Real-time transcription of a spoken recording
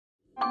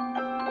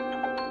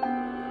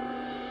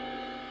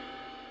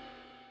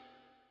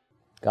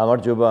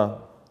გამარჯობა,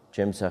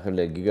 ჩემი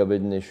სახელია გიგა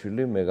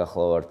ბედინეიშვილი, მე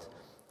გახლავართ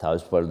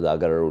თავისუფალი და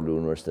აგრარული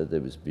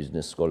უნივერსიტეტების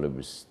ბიზნეს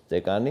სკოლების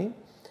დეკანი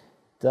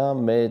და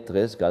მე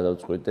დღეს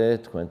გადავწყვიტე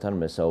თქვენთან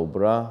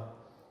მესაუბრა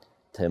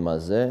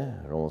თემაზე,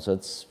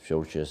 რომელსაც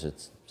შეურჩია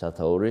ესეც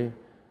სათაური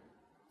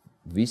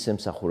ვის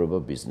ემსახურება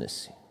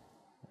ბიზნესი.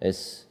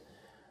 ეს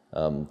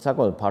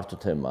საკმაოდ ფართო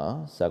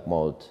თემაა,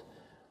 საკმაოდ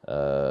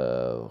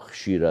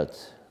ხშირად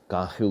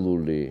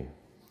განხილული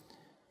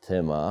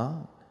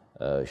თემაა.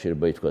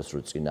 შეიძლება ითქვას,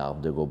 რომ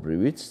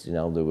წინააღმდეგობრივიც,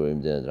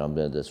 იმდენად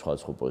რამდენადაც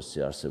სხვადასხვა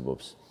პოზიცია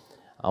არსებობს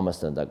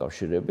ამასთან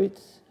დაკავშირებით.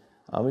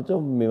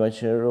 ამიტომ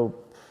მიმაჩნია, რომ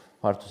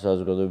ფართო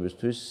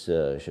საზოგადოებისთვის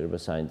შეიძლება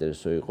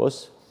საინტერესო იყოს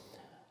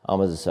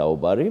ამაზე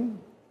საუბარი.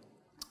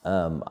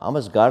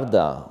 ამას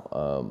გარდა,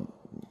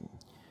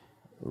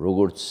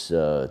 როგორც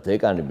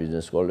დეკანი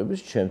ბიზნეს სკოლების,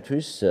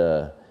 ჩემთვის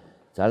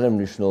ძალიან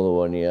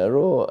მნიშვნელოვანია,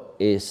 რომ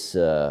ეს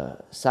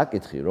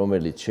საკითხი,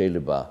 რომელიც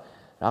შეიძლება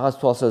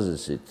რაღაც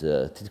თვალსაზრისით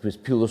თითქმის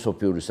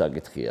ფილოსოფიური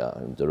საკითხია,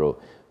 იმიტომ რომ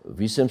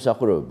ვის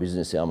ემსახურება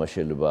ბიზნესი, ამას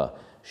შეიძლება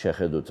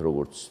შეხედოთ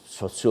როგორც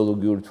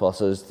სოციოლოგიური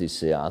თვალსაზრისით,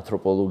 ისე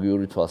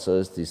ანთროპოლოგიური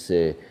თვალსაზრისით, ისე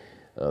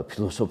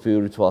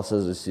ფილოსოფიური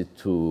თვალსაზრისით,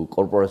 თუ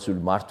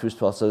კორპორაციული მართვის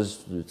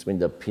თვალსაზრისით,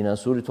 წმინდა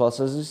ფინანსური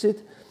თვალსაზრისით,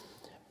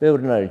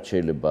 ბევრნაირად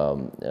შეიძლება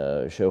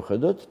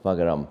შევხედოთ,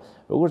 მაგრამ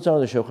როგორც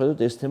ამაზე შევხედოთ,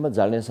 ეს თემა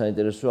ძალიან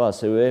საინტერესოა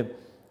ასევე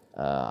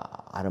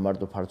არა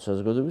მარტო ფართო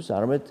საზოგადოების,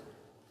 არამედ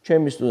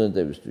ჩემი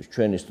სტუდენტებისთვის,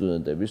 ჩვენი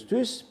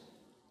სტუდენტებისთვის.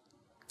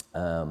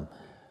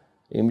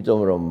 იმიტომ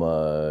რომ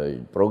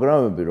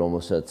პროგრამები,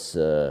 რომელსაც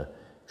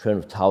ჩვენ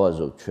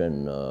ვთავაზობთ ჩვენ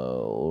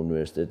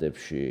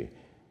უნივერსიტეტებში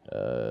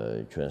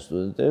ჩვენ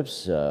სტუდენტებს,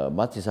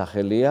 მათი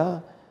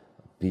სახელია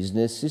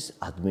ბიზნესის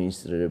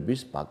ადმინისტრირების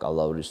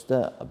ბაკალავრის და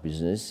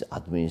ბიზნესის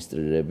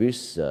ადმინისტრირების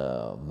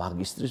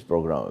მაგისტრის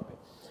პროგრამები.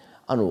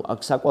 ანუ აქ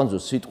საკვანძო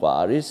სიტყვა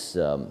არის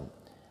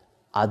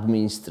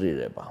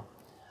ადმინისტრირება.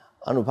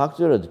 ანუ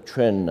ფაქტობრივად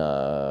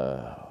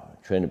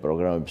ჩვენი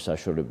პროგრამების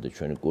საშუალებით და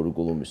ჩვენი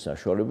კურიკულუმის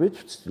საშუალებით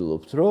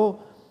ვცდილობთ, რომ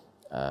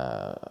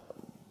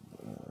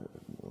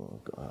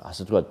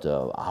ასე ვთქვათ,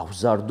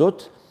 ავზარდოთ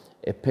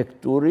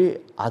ეფექტური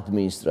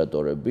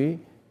ადმინისტრატორები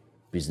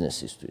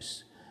ბიზნესისთვის.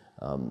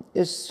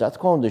 ეს რა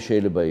თქმა უნდა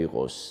შეიძლება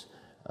იყოს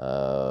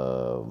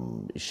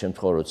ის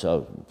შემთხვევა, როცა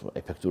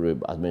ეფექტური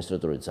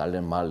ადმინისტრატორი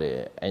ძალიან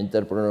მალე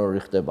ენტერპრენორი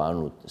ხდება,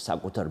 ანუ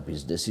საკუთარ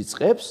ბიზნესი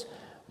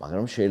იწყებს,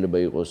 მაგრამ შეიძლება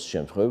იყოს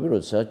შემთხვევები,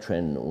 როცა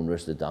ჩვენ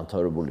უნივერსიტეტ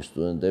დამთავრებული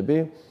სტუდენტები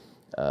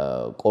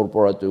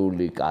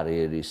კორპორატიული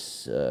კარიერის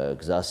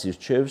გზას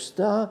ირჩევს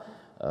და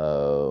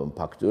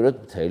ფაქტობრივად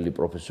მთელი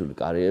პროფესიული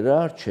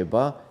კარიერა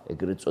რჩება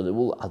ეგრეთ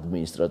წოდებულ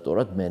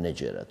ადმინისტრატორად,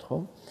 მენეჯერად, ხო?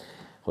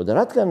 ხო და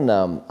რადგან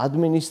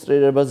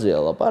ადმინისტრირებაზეა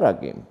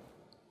ლაპარაკი,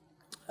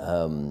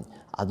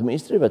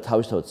 ადმინისტრირება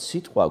თავისთავად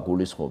სიტყვა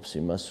გულისხმობს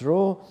იმას,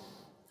 რომ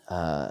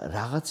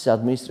რაღაც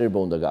ადმინისტრირება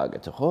უნდა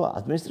გააკეთო, ხო?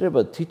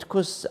 ადმინისტრირება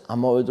თითქოს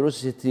ამავე დროს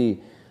ისეთი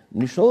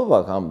მნიშვნელობა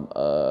აქვს ამ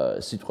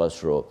სიტყვას,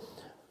 რომ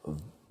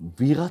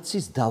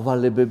ვიღაცის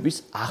დავალებების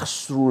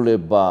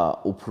აღსრულება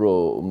უფრო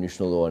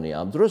მნიშვნელოვანია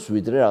ამ დროს,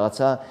 ვიდრე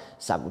რაღაცა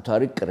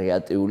საკუთარი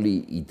კრეატიული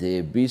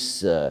იდეების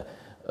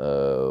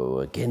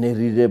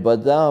გენერირება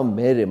და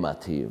მერე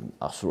მათი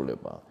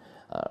აღსრულება.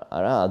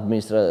 არა,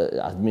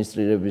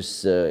 ადმინისტრირების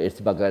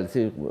ერთი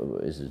მაგალითი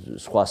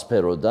სხვა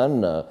სფეროდან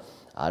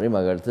არის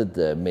მაგალითად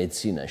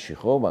მედიცინაში,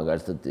 ხო?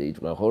 მაგალითად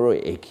იტყვიან, ხო, რომ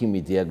ექიმი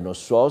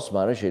დიაგნოზს სვავს,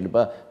 მაგრამ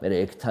შეიძლება მერე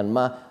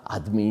ექთანმა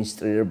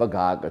ადმინისტრირება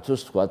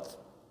გააკეთოს, თქვათ,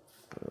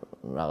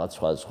 რაღაც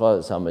სხვა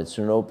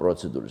სამედიცინო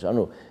პროცედურის.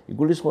 ანუ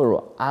იგულისხმება,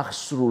 რომ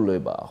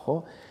აღსრულებაა, ხო?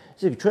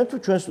 ესე იგი, ჩვენ თუ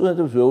ჩვენ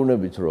სტუდენტებს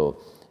ვეუბნებით, რომ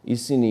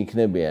ისინი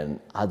იქნებიან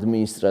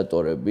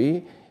ადმინისტრატორები,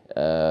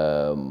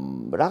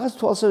 რაღაც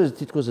თვალსაზრისით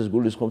თითქოს ეს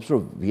გულისხმობს,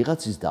 რომ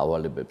ვიღაცის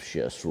დავალებებს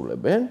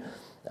შეასრულებენ.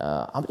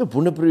 ამიტომ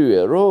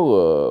ბუნებრივია, რომ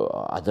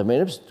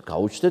ადამიანებს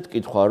გაუჩნდეთ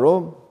კითხვა,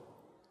 რომ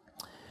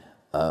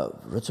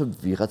როცა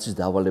ვიღაცის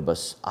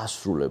დავალებას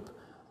ასრულებ,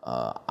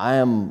 აი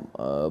ამ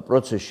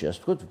პროცესში, ასე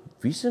ვთქვათ,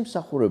 ვის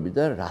ემსახურები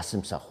და რას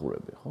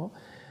ემსახურები, ხო?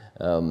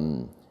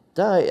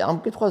 და ამ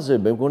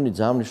კითხვაზე მე მგონი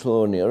ძალიან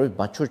მნიშვნელოვანია, რომ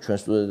მათ შორის ჩვენ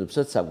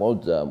სტუდენტებსაც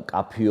საკმაოდ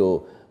მკაფიო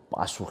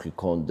პასუხი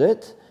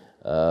გქონდეთ,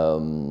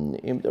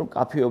 იმიტომ რომ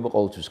მკაფიობა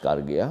ყოველთვის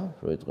კარგია,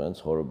 რო იტყვიან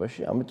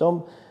ცხოვრებაში, ამიტომ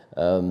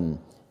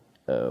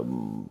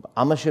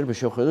ამას შეიძლება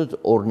შევხედოთ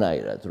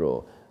ორნაირად, რომ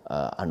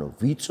ანუ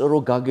ვიწრო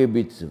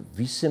გაგებით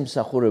ვის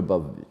ემსახურება,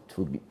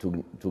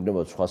 თუ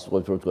გნებავთ სხვა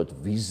სიტყვებით რომ ვთქვათ,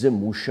 ვიზზე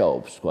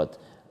მუშაობს, ვთქვათ,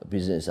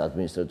 ბიზნეს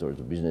ადმინისტრატორი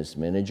თუ ბიზნეს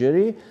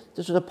მენეჯერი და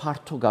ცოტა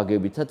ფართო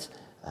გაგებითაც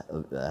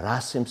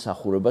რას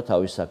ემსახურება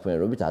თავის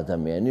საქმიანობით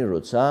ადამიანი,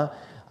 როცა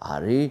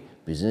არის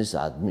ბიზნეს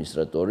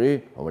ადმინისტრატორი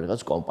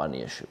რომელიღაც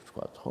კომპანიაში,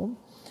 ვთქვათ, ხო?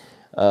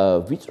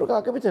 ვიწრო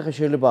გაგებით ახლა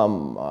შეიძლება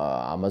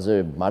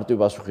ამაზე მარტივი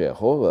პასუხია,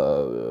 ხო?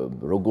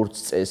 როგორც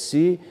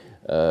წესი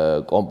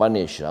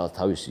კომპანიაში რაღაც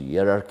თავისი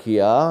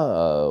იერარქიაა,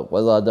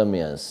 ყველა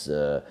ადამიანს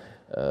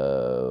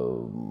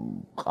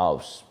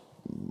ყავს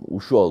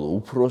უშუალო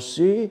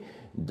უფროსი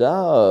და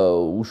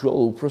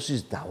უშუალო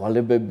უფროსის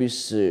დავალებების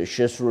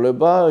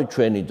შესრულება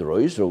ჩვენი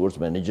დროის, როგორც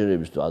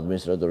მენეჯერების თუ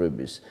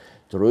ადმინისტრატორების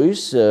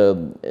დროის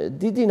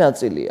დიდი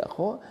ნაწილია,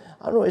 ხო?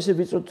 ანუ ესე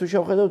ვიწროთ თუ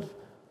შევხედოთ,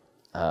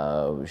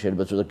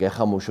 შეიძლება ცოტა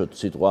გეხამუშოთ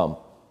სიტყვა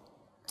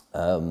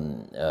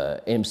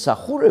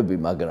ემსახურები,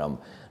 მაგრამ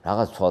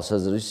რაღაც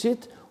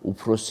თვალსაზრისით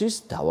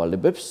უფროსის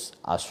დავალებებს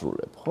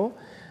ასრულებ, ხო?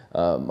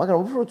 მაგრამ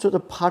უფრო ცოტა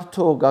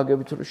ფართო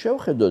გაგებით რომ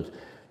შევხედოთ,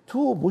 თუ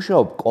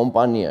მუშაობ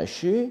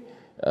კომპანიაში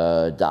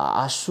და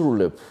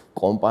ასრულებ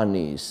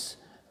კომპანიის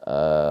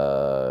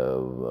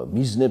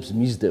მიზნებს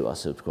მისდევ,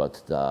 ასე ვთქვათ,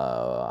 და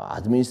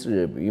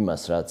ადმინისტრირებ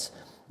იმას, რაც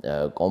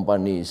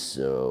კომპანიის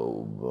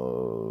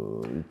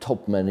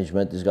top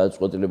managementის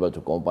გადაწყვეტილება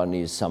თუ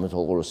კომპანიის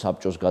სამეთვალყურო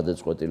საბჭოს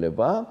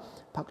გადაწყვეტილება,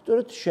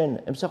 ფაქტობრივად შენ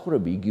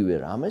ემსახურები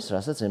იგივე რამეს,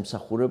 რასაც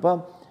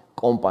ემსახურება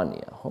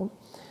კომპანია, ხო?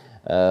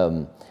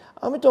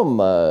 ამიტომ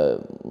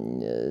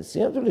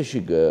სინამდვილეში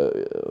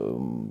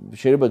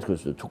შეიძლება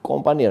თქვას, თუ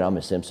კომპანია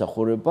რამეს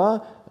ემსახურება,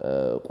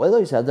 ყველა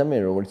ის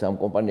ადამიანი, რომელიც ამ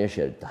კომპანიაში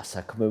არის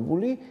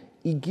დასაქმებული,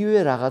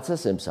 იგივე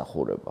რაღაცას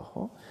ემსახურება,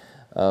 ხო?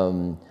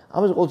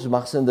 ამაზე ყოველთვის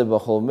მახსენდება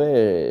ხოლმე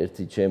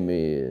ერთი ჩემი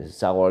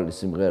საყვარელი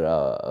სიმღერა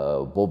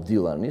ბობ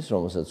დილანის,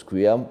 რომელსაც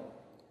ქვია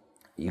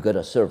You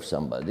gotta serve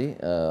somebody,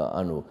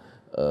 ანუ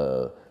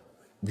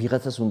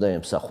ვიღაცას უნდა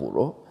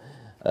ემსახურო.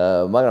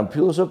 მაგრამ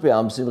ფილოსოფია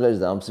ამ სიმღერის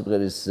და ამ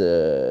სიმღერის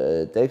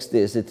ტექსტი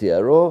ესეთია,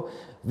 რომ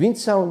ვინც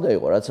არ უნდა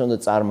იყო, რაც უნდა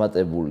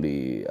წარმატებული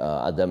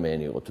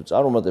ადამიანი იყო, თუ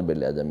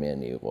წარუმატებელი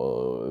ადამიანი იყო,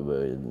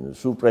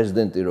 სულ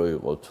პრეზიდენტი რო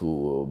იყო, თუ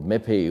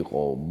მეფე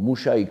იყო,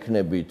 მუშა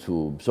იქნები, თუ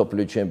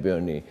მსოფლიო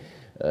ჩემპიონი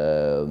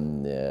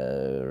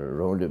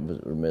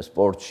რომელიმე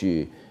სპორტში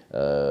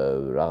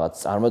რაღაც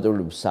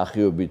წარმატებული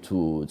მსახიობი თუ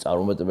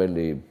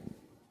წარუმატებელი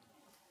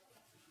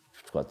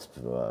ვთქვათ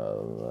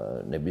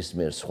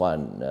ნებისმიერ სხვა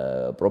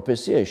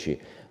პროფესიაში,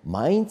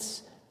 მაინც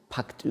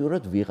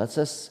ფაქტიურად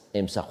ვიღაცას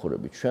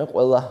ემსახურებით. ჩვენ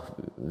ყველა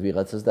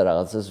ვიღაცას და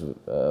რაღაცას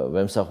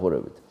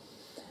ვემსახურებით.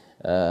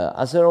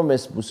 ასე რომ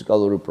ეს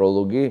მუსიკალური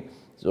პროლოგი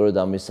სწორედ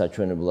ამის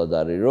საჩვენებლად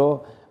არის, რომ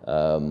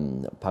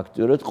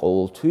ფაქტიურად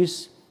ყოველთვის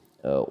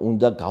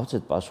უნდა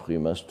გავცეთ პასუხი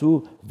იმას, თუ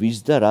ვის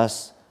და რას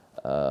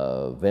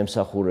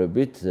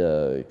ვემსახურებით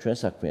ჩვენ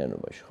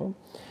საქმიანობაში, ხო?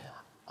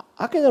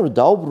 აქედან რომ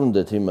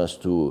დაუბრუნდეთ იმას,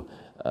 თუ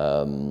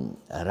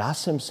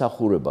რას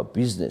ემსახურება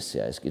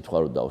ბიზნესი, ეს კითხვა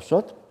რომ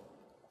დავსვათ,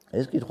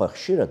 ეს კითხვა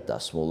ხშირად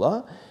დასმულა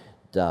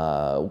და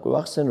უკვე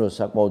ვახსენე, რომ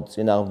საკმაოდ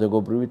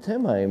წინააღმდეგობრივი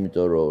თემაა,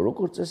 იმიტომ რომ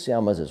როგორც წესი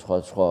ამაზე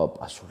სხვა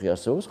პასუხი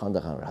არსებობს,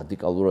 ხანდახან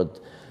რადიკალურად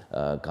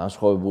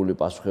განსხვავებული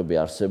პასუხები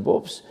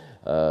არსებობს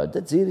და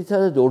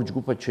ძირითადად ორ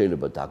ჯგუფად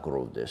შეიძლება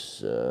დაგროვდეს,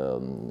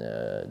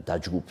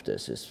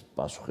 დაჯგუფდეს ეს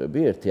პასუხები.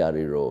 ერთი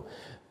არის, რომ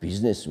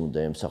ბიზნესი უნდა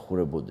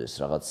ემსახურებოდეს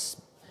რაღაც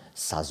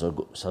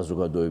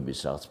საზოგადოების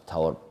რაღაც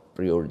მთავარ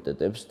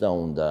პრიორიტეტებს და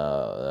უნდა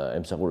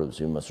ემსახურებოდეს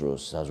იმას, რომ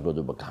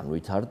საზოგადოება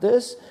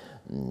განვითარდეს.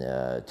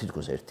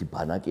 თითქოს ერთი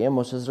ბანაკია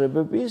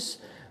მოსაზრებების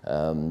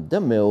და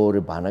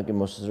მეორე ბანაკი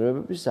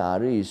მოსაზრებების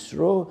არის ის,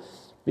 რომ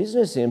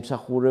ბიზნესი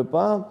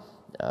ემსახურება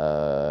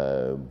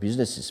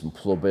ბიზნესის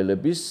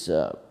მფლობელების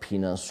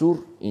ფინანსურ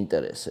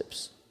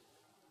ინტერესებს.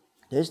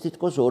 ეს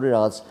თითქოს ორი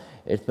რაღაც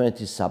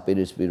ერთმანეთის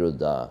საპირისპირო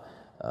და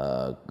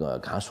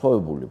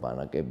განსხვავებული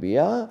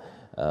ბანაკებია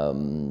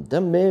და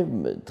მე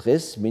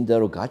დღეს მინდა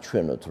რომ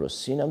გაჩვენოთ, რომ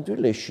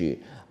სინამდვილეში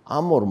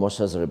ამ ორ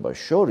მოსაზრებას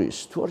შორის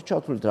თუ არ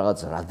ჩავთვლით რაღაც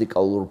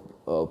რადიკალურ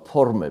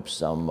ფორმებს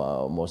ამ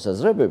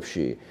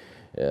მოსაზრებებში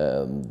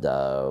და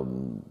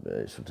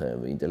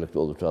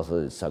ინტელექტუალურ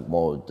თვალსაზრისით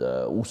საკმაოდ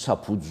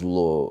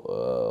უსაფუძვლო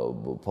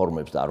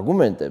ფორმებს და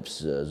არგუმენტებს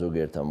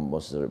ზოგიერთ ამ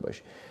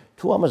მოსაზრებაში.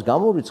 თუ ამას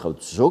გამოვიწყებთ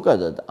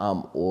ზოგადად ამ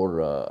ორ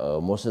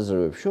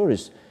მოსაზრებებს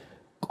შორის,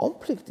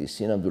 კონფლიქტი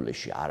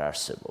სინამდვილეში არ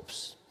არსებობს.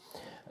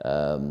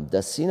 და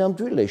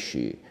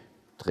სინამდვილეში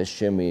დღეს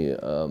ჩემი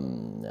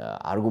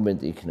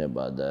არგუმენტი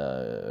იქნება და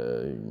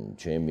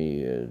ჩემი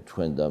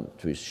თქვენ და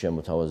თვის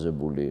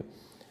შემოთავაზებული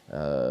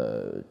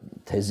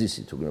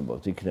თეზისი თუ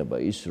გნებავთ იქნება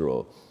ის,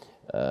 რომ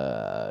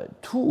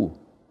თუ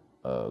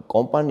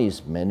კომპანიის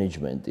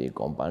მენეჯმენტი,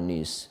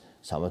 კომპანიის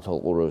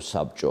სამეთვალყურო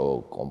საბჭო,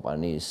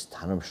 კომპანიის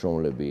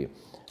თანამშრომლები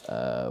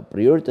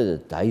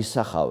პრიორიტეტად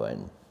დაისახავენ,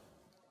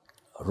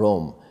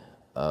 რომ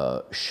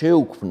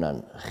შეუქმნან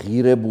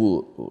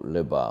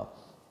ღირებულება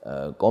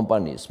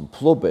კომპანიის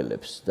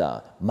მფლობელებს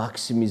და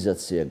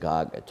მაქსიმიზაცია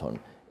გააკეთონ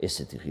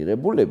ესეთი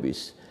ღირებულების,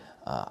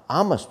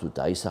 ამას თუ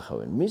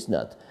დაისახავენ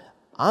მიზნად,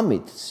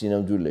 ამით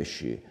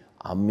სინამდვილეში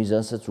ამ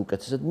მიზანსაც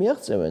უკეთესად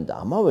მიაღწევენ და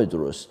ამავე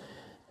დროს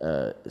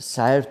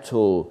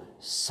საერთო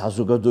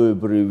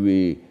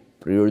საზოგადოებრივი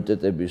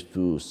პრიორიტეტების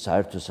თუ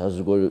საერთო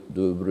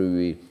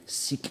საზოგადოებრივი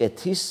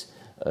სიკეთის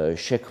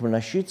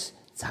შექმნაშიც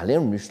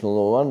ძალიან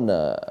მნიშვნელოვან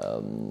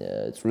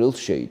წვლილს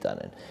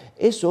შეიტანენ.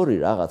 ეს ორი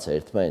რაღაცა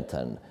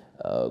ერთმანეთთან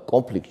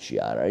კონფლიქტში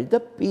არ არის და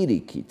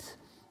პირიქით,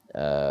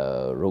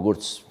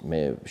 როგორც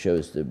მე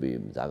შევეცდები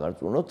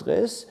დაგარწმუნოთ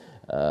დღეს,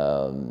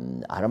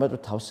 არამედ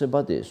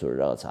თავსებადია ეს ორი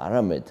რაღაც,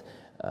 არამედ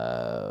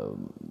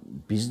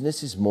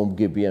ბიზნესის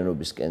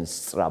მომგებიანობისკენ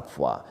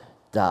სწრაფვა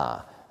და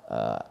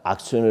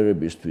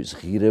აქციონერებისთვის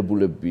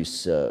ღირებულების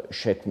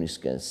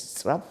შექმნისკენ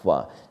სწრაფვა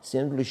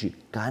სინამდვილეში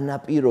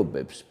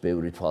განაპირობებს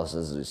ბევრი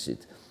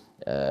თვალსაზრისით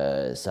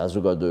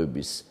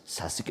საზოგადოების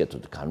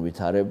სასიკეთოდ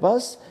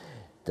განვითარებას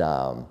და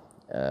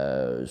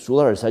სულ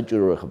არ არის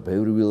საჭირო ხა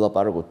ბევრი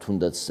ვილაპარაკოთ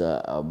თუნდაც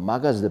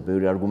მაგაზე და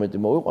ბევრი არგუმენტი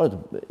მოვიყვანოთ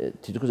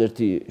თითქოს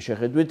ერთი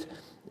შეხედვით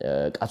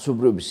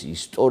კაცობრიობის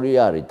ისტორია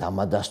არის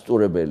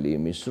დამადასტურებელი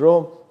იმის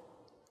რომ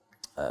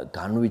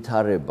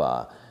განვითარება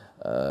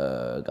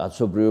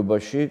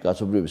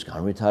კაცობრიობის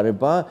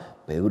განვითარება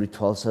ბევრი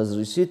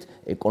თვალსაზრისით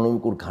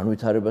ეკონომიკურ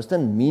განვითარებასთან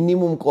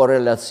მინიმუმ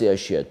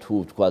კორელაციაშია თუ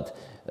ვთქვათ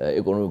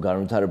ეკონომიკური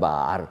განვითარება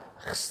არ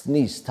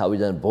ხსნის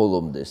თავიდან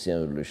ბოლომდე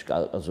სინამდვილეში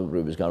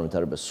კაცობრიობის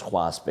განვითარებას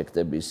სხვა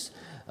ასპექტების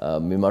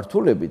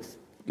მიმართულებით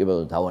კი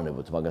ბატონო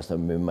დავანებოთ მაგასთან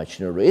მე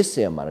მიმაჩნია რომ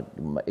ესეა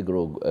მაგრამ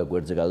ეგრო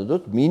გვერდზე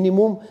გადავდოთ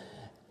მინიმუმ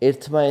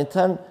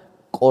ერთმანეთთან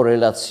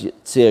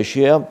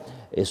კორელაციაშია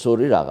ეს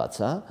ორი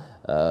რაღაცა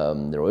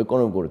რომ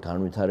ეკონომიკური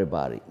განვითარება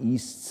არის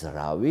ის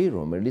ძრავი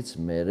რომელიც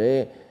მერე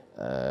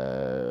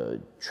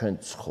ჩვენ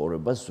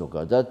ცხოვრებას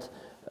ზოგადად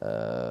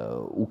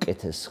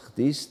უკეთეს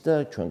ხდის და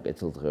ჩვენ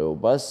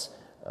კეთილდღეობას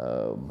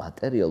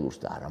მატერიალურს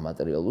და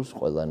არამატერიალურს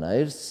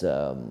ყველანაირს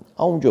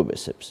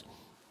აუმჯობესებს.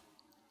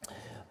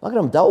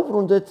 მაგრამ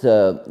დაუბრუნდეთ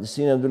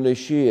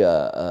სინამდვილეში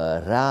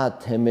რა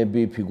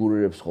თემები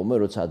ფიგურირებს ხოლმე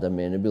როცა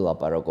ადამიანები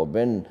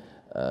ლაპარაკობენ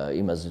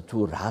იმაზე თუ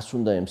რას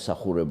უნდა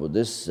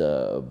ემსახურებოდეს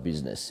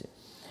ბიზნესი.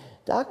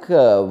 და აქ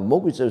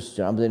მოგვიწევს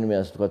რამდენიმე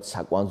ასე ვთქვათ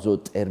საკვანძო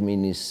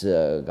ტერმინის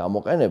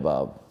გამოყენება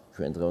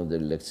ჩვენ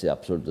დღევანდელი ლექცია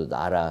აბსოლუტურად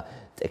არა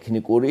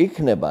ტექნიკური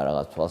იქნება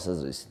რაღაც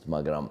თვალსაზრისით,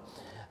 მაგრამ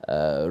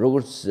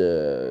როგორც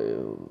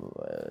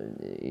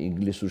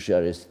ინგლისურში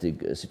არის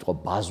ესეთი სიტყვა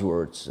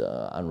buzzwords,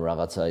 ანუ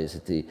რაღაცა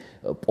ესეთი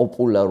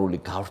პოპულარული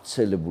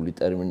გავრცელებული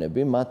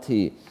ტერმინები,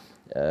 მათი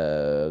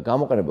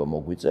გამოყენება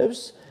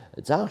მოგვიწევს.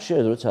 ძალიან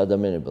ხშირად როცა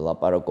ადამიანები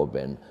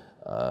ლაპარაკობენ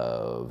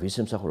ვის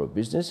ემსახურება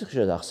ბიზნესი,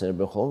 ხშირად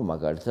ახსენებენ ხოლმე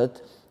მაგალითად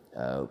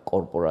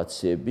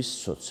კორპორაციების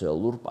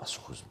სოციალურ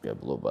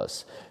პასუხისმგებლობას.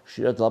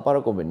 ხშირად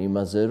ლაპარაკობენ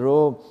იმაზე,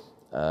 რომ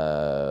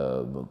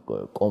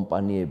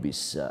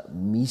კომპანიების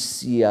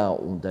მისია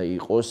უნდა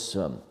იყოს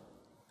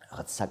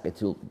რაღაც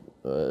საკეთილ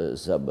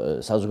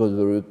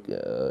საზოგადოებრივი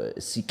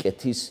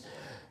სიკეთის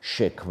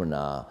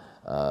შექმნა,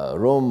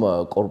 რომ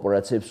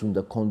კორპორაციებს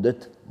უნდა ქონდეთ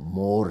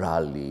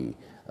მორალი,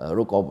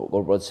 რომ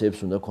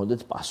კორპორაციებს უნდა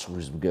ქონდეთ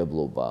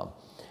პასუხისმგებლობა.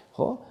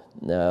 ხო?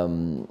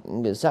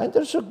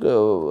 საინტერესო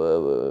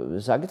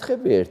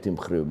საკითხებია ერთი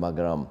მხრივ,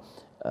 მაგრამ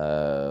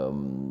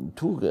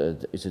თუ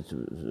ისეთ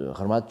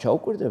ღრმად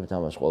ჩაუკვირდებით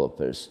ამას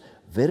ყველაფერს,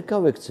 ვერ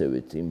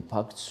გავექცევით იმ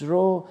ფაქტს,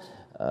 რომ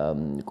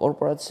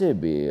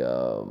კორპორაციები,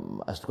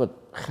 ასე ვთქვათ,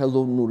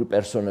 ხელოვნური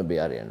პერსონები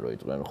არიან, რო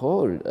იტყვენ, ხო?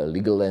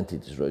 Legal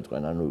entities, რო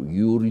იტყვენ, ანუ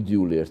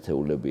იურიდიული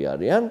ერთეულები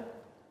არიან.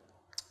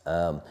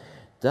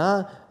 და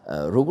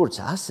როგორც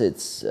ასეც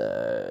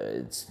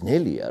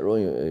ძნელია, რომ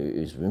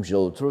ის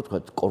ვიმსჯელოთ, რომ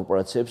ვთქვათ,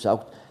 კორპორაციებს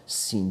აქვთ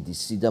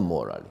სინდისი და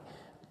მორალი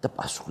და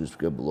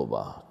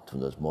პასუხისმგებლობა.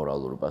 თუნდაც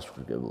მორალური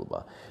პასუხისმგებლობა.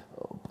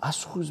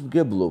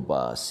 პასუხისმგებლობა,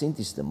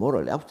 სინდისი და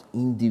მორალი აქვთ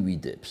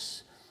ინდივიდებს,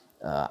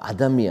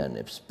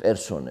 ადამიანებს,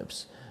 პერსონებს,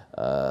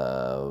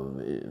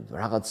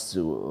 რაღაც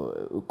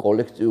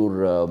კოლექტიურ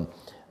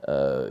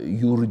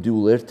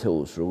იურიდიულ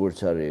ერთეულს, როგორც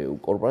არის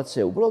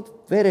კორპორაცია, უბრალოდ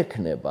ვერ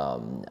ექნება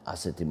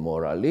ასეთი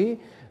მორალი,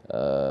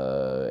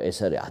 ეს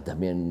არის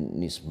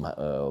ადამიანის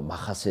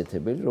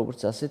მახასიათებელი,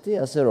 როგორც ასეთი,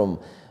 ასე რომ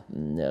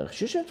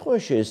ხშირ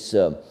შემთხვევაში ეს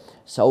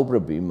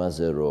საუბრები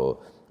იმაზე,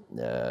 რომ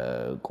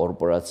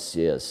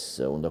კორპორაციას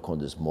უნდა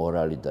ქონდეს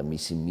მორალი და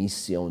მისი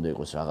მისია უნდა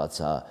იყოს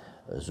რაღაცა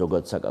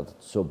ზოგად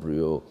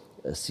საკაცობრიო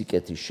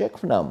სიკეთის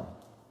შექმნა,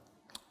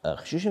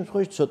 ხშირ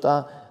შემთხვევაში ცოტა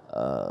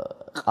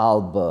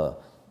ყალბ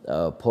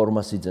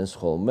ფორმას იძენს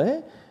ხოლმე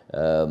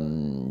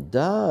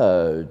და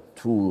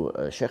თუ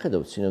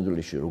შეხედავთ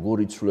სინამდვილეში როგორ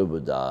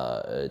იცვლებოდა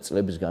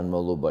წლების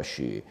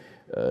განმავლობაში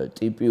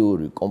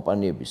ტიპიური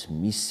კომპანიების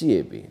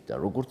მისიები და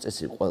როგორც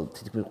წესი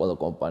თითქმის ყველა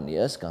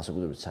კომპანიას,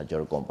 განსაკუთრებით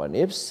საჯარო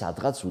კომპანიებს,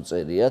 სადღაც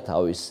უწერია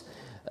თავის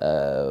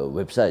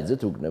ვებსაიტზე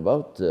თუ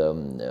გნებავთ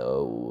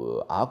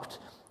აქვთ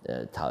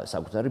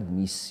საკუთარი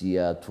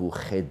მისია თუ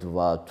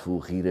ხედვა თუ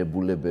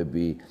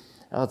ღირებულებები,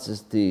 რაღაც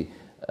ესეთი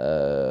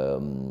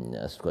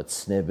ასე ვთქვათ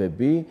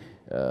ცნებები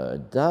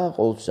და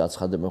ყოველთვის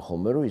აცხადებენ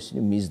ხოლმე, რომ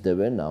ისინი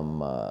მისდევენ ამ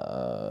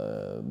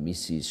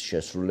მისიის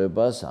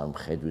შესრულებას, ამ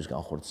ხედვის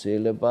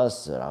განხორციელებას,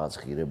 რაღაც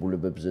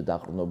ღირებულებებზე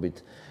დაყრდნობით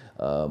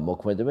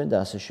მოქმედებენ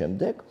და ასე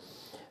შემდეგ.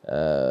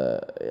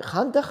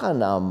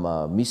 ხანდახან ამ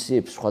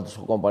მისიებს,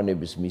 სხვადასხვა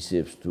კომპანიების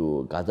მისიებს თუ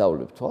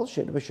გადავლებთ თვალს,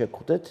 შეიძლება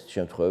შეგხვდეთ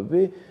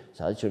შემთხვევები,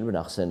 სადაც შეიძლება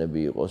ნახსენები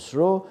იყოს,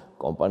 რომ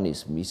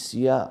კომპანიის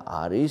მისია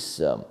არის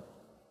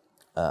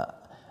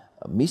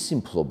მისი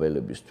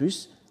მფლობელებისთვის,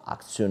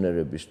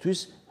 აქციონერებისთვის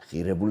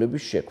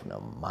ღირებულების შექმნა,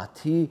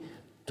 მათი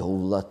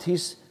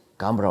დოვლათის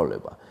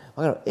გამრავლება.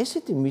 მაგრამ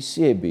ესეთი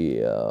მისიები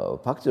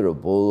ფაქტია, რომ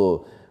ბოლო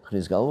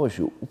ხნის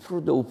განმავლობაში უფრო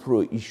და უფრო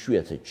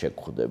იშვიათად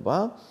შეგხვდება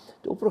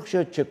და უფრო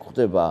ხშირად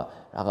შეგხვდება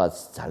რაღაც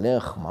ძალიან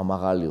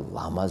ხმამაღალი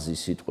ლამაზი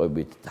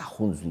სიტყვებით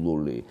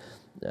დახუნძლული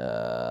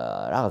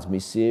რაღაც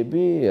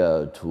მისიები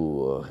თუ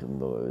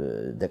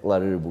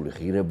დეკლარირებული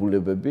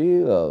ღირებულებები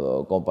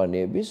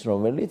კომპანიების,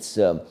 რომელიც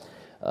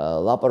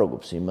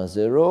ლაპარაკობს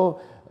იმაზე, რომ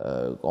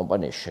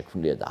კომპანია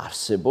შექმნილია და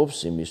არსებობს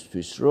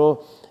იმისთვის, რომ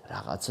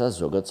რაღაცა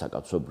ზოგად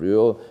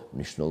საკაცობრიო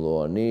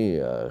მნიშვნელოვანი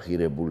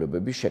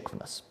ღირებულებების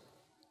შექმნას.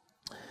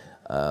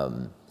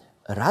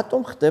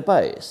 რატომ ხდება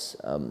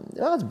ეს?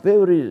 რაღაც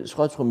ბევრი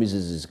სხვადასხვა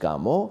მიზეზის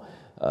გამო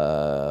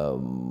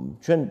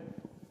ჩვენ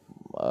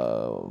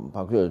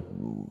ფაქტობრივად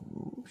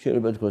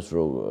შეიძლება თქვას,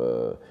 რომ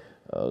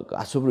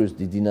კაცობრიობის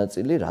დიდი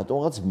ნაწილი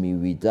რატომღაც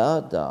მივიდა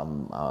და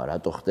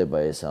რატო ხდება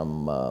ეს ამ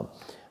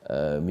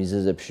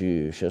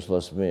მიზეზებში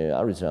შესვლას მე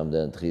არ ვიცი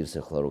რამდენად ღირს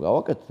ახლა რომ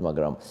გავაკეთოთ,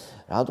 მაგრამ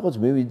რატომღაც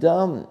მივიდა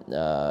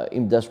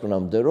იმ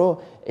დასკვნამდე, რომ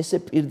ესე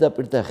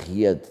პირდაპირ და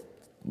ღიად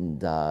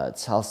და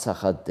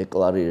ცალსახად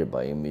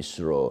დეკლარირება იმის,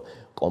 რომ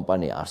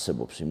კომპანია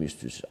არსებობს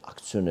იმისთვის,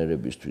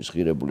 აქციონერებისთვის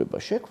ღირებულება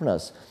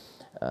შექმნას,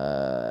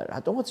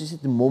 რატომღაც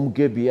ისეთი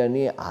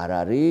მომგებიანი არ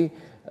არის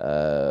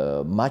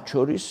მათ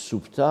შორის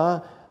სუფთა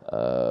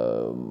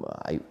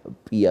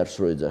PR-ს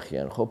რო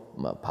ეძახიან, ხო,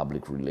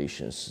 public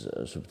relations,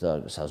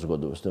 სუფთა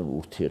საზოგადოებასთან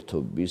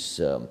ურთიერთობის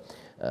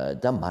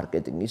და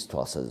მარკეტინგის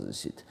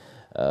თვალსაზრისით.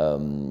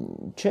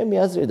 ჩემი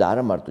აზრია და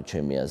არა მარტო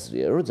ჩემი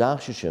აზრია, რომ ძალიან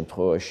ხშირ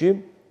შემთხვევაში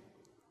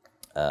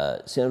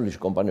სინამდვილეში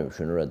კომპანიები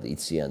ჩვენურად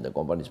იციან და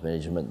კომპანიის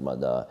მენეჯმენტმა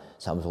და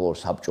სამთავრობო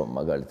საბჭომ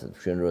მაგალითად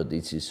ჩვენურად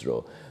იცის,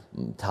 რომ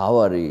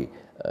მთავარი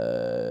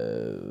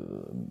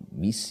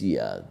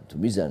მისია თუ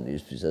მიზანი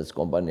ისთვისაც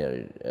კომპანია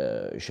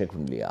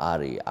შექმნილი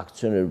არის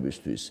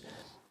აქციონერებისთვის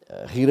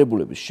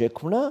ღირებულების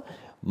შექმნა,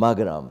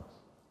 მაგრამ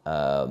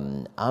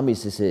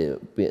ამის ესე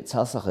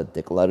ცალსახად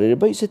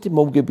დეკლარირება ისეთი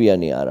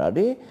მომგებიანი არ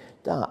არის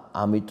და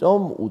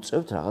ამიტომ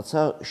უწევთ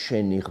რაღაცა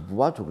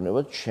შენიღბვა,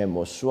 თუნდაც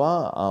შემოსვა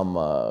ამ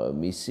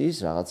მისიის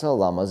რაღაცა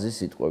ლამაზი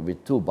სიტყვებით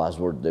თუ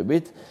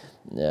ბაზვორდებით,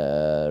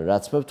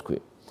 რაც მე ვთქვი.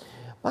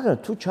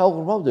 მაგრამ თუ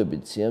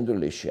ჩავღრმავდებით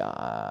სინამდვილეში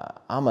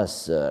ამას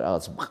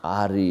რაღაც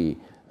მყარი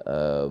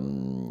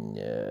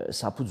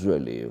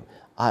საფუძველი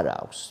არ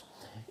აქვს.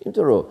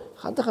 იმიტომ რომ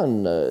ხანდახან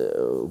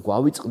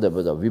გვავიწყდება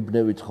და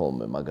ვიბნევით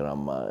ხოლმე, მაგრამ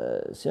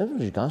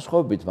სინამდვილეში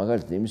განსხვავებით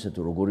მაგალითად იმისა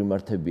თუ როგორ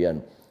იმართებიან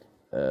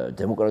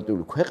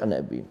დემოკრატიული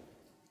ქვეყნები,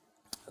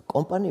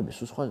 კომპანიები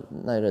სულ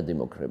სხვანაირად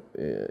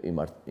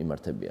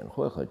იმართებიან,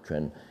 ხო? ახლა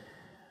ჩვენ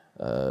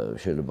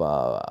შეიძლება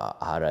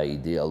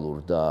არაიდეალურ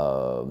და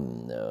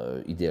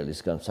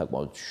იდეალისგან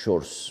საკმაოდ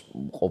შორს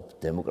მყოფ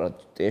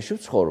დემოკრატიაში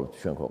ვცხოვრობთ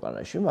ჩვენ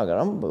ქვეყანაში,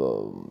 მაგრამ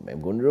მე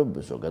მგონი რომ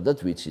ზოგადად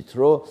ვიცით,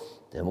 რომ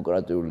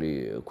დემოკრატიული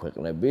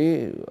ქვეყნები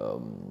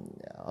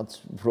რაღაც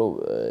უფრო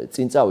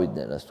წინ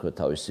წავიდნენ, ასე ვთქვათ,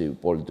 თავისი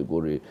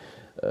პოლიტიკური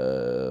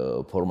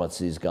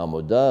ფორმაციის გამო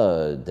და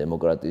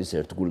დემოკრატიის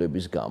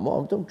ერთგულების გამო,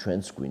 ამიტომ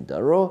ჩვენც გვინდა,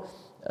 რომ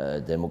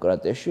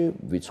დემოკრატიაში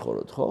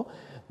ვიცხოვროთ, ხო?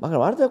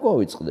 მაგრამ არ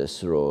დაგვავიწყდეს,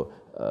 რომ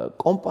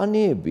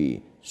კომპანიები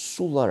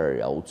სულ არ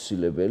არის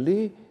აუცილებელი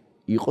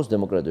იყოს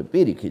დემოკრატები.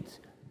 პირიქით,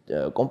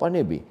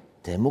 კომპანიები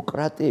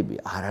დემოკრატიები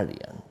არ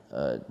არიან.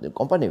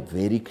 კომპანია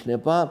ვერ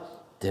იქნება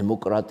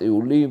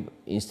დემოკრატიული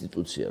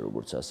ინსტიტუცია,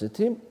 როგორც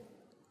ასეთი.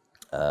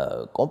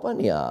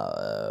 კომპანია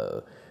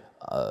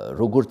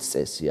როგორც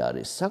წესი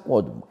არის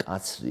საკმაოდ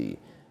მკაცრი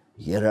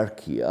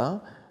იერარქია.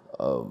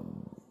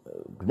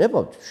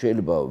 გნებავთ,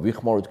 შეიძლება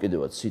ვიხმაროთ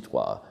კიდევაც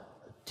სიტყვა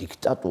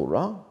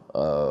დიქტატურა.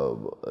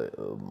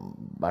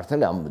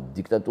 მართალია ამ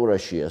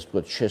დიქტატურაში ასე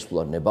ვთქვათ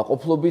შესვლა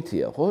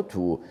ნებაყოფლობითია, ხო?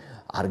 თუ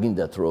არ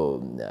გინდათ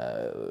რომ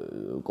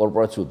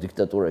კორპორაციულ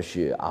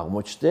დიქტატურაში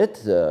აღმოჩნდეთ,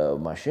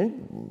 მაშინ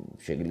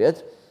შეგიძლიათ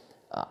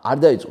არ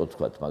დაიწყოთ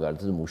ვთქვათ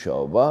მაგალითად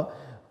მუშაობა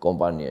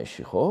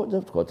კომპანიაში, ხო? და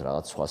ვთქვათ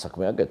რაღაც სხვა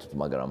საქმე აკეთოთ,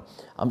 მაგრამ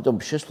ამიტომ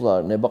შესვლა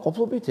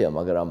ნებაყოფლობითია,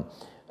 მაგრამ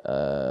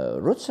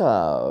როცა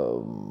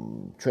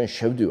ჩვენ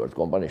შევდივართ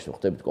კომპანიაში,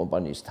 ხდებით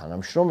კომპანიის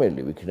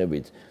თანამშრომელი,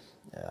 ვიქნებით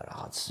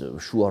რაღაც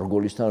შუა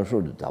რგოლის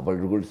თანამშრომელი, დაბალი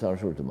რგოლის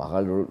თანამშრომელი,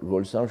 მაღალი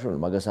რგოლის თანამშრომელი,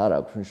 მაგას არ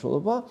აქვს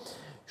მნიშვნელობა.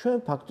 ჩვენ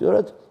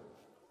ფაქტიურად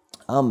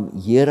ამ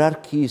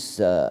იერარქიის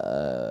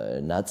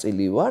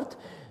ნაწილი ვართ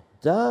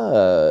და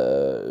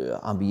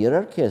ამ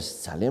იერარქიას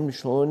ძალიან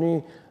მნიშვნელოვანი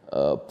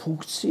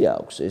ფუნქცია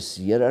აქვს. ეს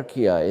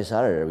იერარქია ეს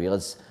არ არის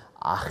ვიღაც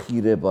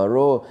ახირება,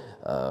 რომ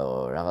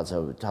რაღაცა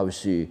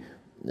თავისი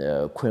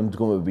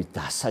ქვემდგომებით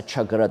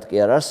დასაჩაგრად კი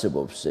არ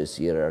არსებობს ეს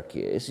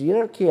იერარქია. ეს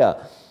იერარქია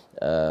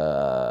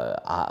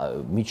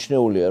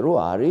მიჩნეულია, რომ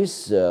არის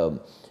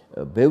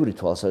ბევრი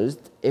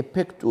თვალსაზრისით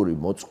ეფექტური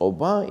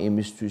მოწყობა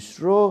იმისთვის,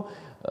 რომ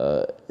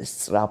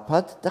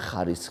სწრაფად და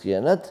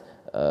ხარისხიანად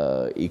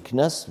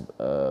იქნას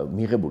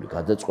მიღებული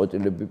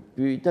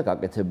გადაწყვეტილებები და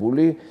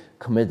გაკეთებული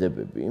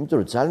ქმედებები. იმიტომ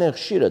რომ ძალიან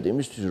ხშირად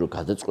იმისთვის, რომ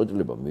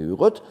გადაწყვეტილება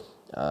მივიღოთ,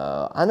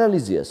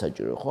 ანალიზია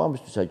საჭიროა, ხო?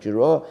 ამისთვის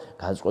საჭიროა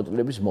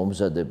გადაწყვეტილების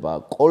მომზადება,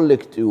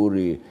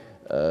 კოლექტიური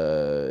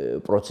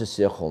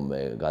პროცესია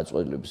ხოლმე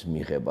გადაწყვეტილების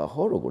მიღება,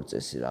 ხო? როგორც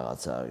წესი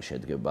რაღაცა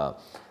შედგება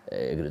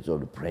ეგრეთ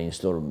წოდებული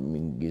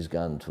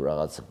brainstorming-ისგან თუ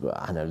რაღაც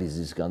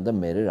ანალიზისგან და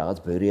მერე რაღაც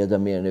ბევრი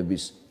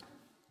ადამიანების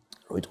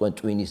როიტყვენ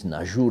ტვინის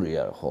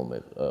ნაჟურია ხოლმე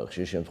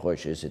ხშირ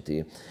შემთხვევაში ესეთი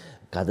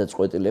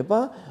გადაწყვეტილება,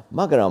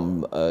 მაგრამ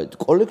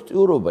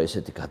კოლექტიურობა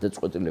ესეთი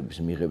გადაწყვეტილების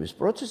მიღების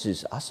პროცესის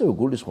ასევე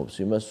გულისხმობს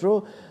იმას, რომ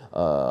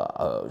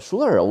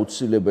სულ არ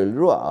აუცილებელი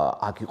რომ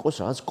აქ იყოს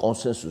რაღაც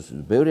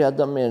კონსენსუსი. ბევრი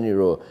ადამიანი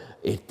რომ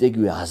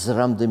ერთგვარი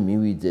აზრამდე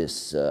მივიდეს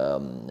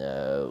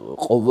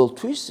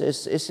ყოველთვის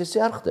ესე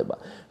არ ხდება.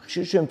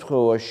 ხშირ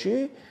შემთხვევაში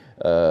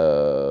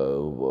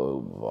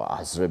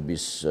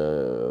აზრების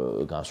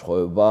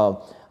განსხვავება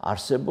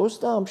არსებობს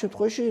და ამ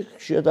შემთხვევაში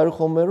ხშირად არის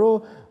ხოლმე რომ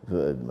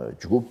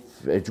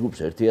ჯგუფს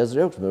ერთი აზრი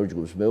აქვს, მეორე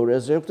ჯგუფს მეორე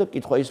აზრი აქვს და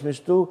კითხვა ისმის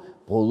თუ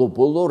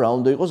ბოლო რა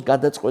უნდა იყოს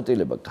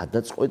გადაწყვეტილება.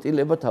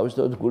 გადაწყვეტილება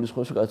თავისთავად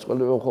გულისხმობს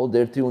გადაწყვეტილება მხოლოდ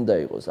ერთი უნდა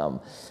იყოს ამ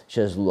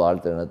შესაძლო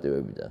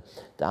ალტერნატივებიდან.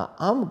 და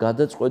ამ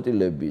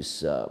გადაწყვეტილების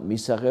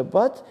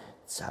მისაღებად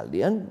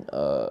ძალიან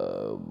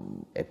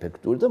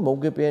ეფექტური და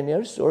მომგებიანი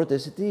არის სწორედ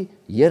ესეთი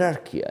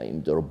იერარქია,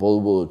 იმიტომ რომ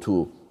ბოლო თუ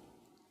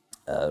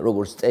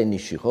როგორც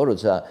ტენისში ხო,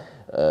 როცა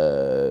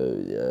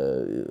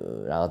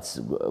რაღაც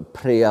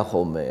ფრეა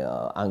ხოლმე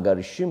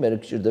ანგარიშში, მე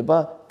გჭირდება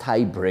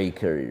tie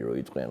breaker-ი რო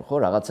იტყვიან, ხო?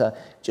 რაღაცა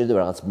გჭირდება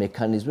რაღაც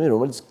მექანიზმი,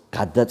 რომელიც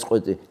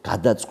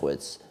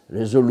გადაწყვეტს,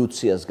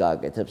 რეზოლუციას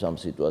გააკეთებს ამ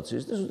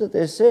სიტუაციის და ზუსტად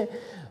ესე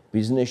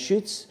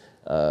ბიზნესშიც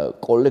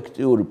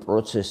კოლექტიური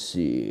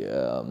პროცესი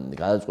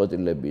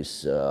გადაწყვეტილების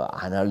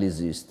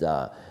ანალიზის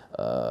და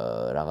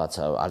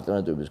რაღაცა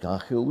ალტერნატივების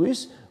განხილვის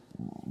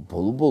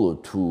ბოლო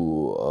თუ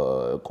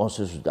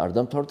კონსენსუსით არ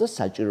დამთავრდა,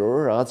 საჭირო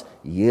რომ რაღაც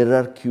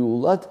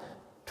იერარქიულად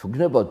თუ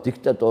გნებავთ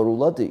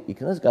დიქტატორულად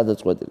იქნას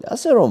გადაწყვეტილი.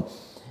 ასე რომ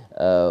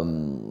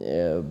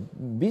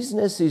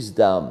ბიზნესის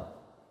და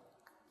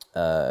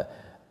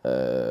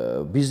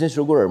ბიზნესი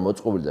როგორ არის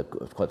მოწყობილი და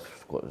თქვა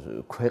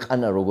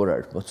ქვეყანა როგორ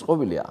არის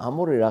მოწყობილი, ამ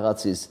ორი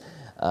რაღაცის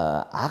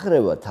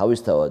აღრევა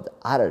თავისთავად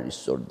არ არის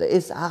სწორი და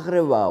ეს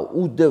აღრევა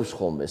უდევს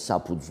ხოლმე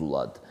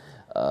საფუძვლად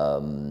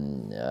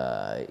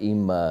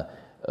იმ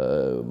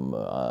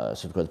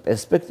ასე ვთქვათ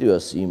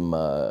პერსპექტივას, იმ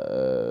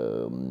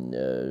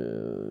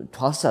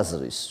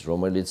თვალსაზრისს,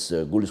 რომელიც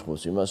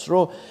გულისხმობს იმას,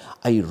 რომ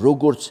აი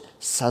როგორც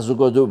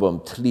საზოგადოება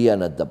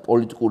მთლიანად და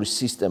პოლიტიკური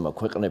სისტემა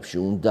ქვეყნებში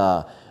უნდა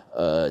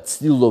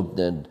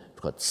ცდილობდნენ,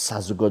 ვთქვათ,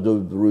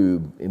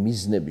 საზოგადოებრივი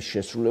მიზნების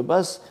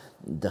შესრულებას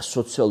და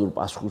სოციალურ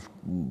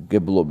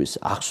პასუხისმგებლობის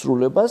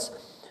აღსრულებას,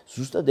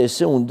 ზუსტად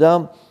ესე უნდა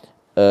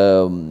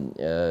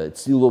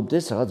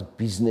ცდილობდეს რაღაც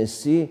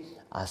ბიზნესი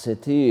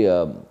ასეთი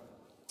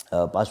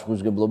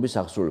პასუხისმგებლობის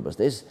აღსრულებას.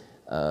 და ეს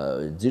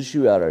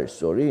ძირშივე არ არის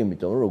სწორი,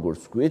 იმიტომ რომ როგორც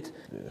ვთქვით,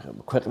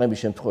 ქვეყნების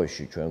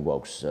შემთხვევაში ჩვენ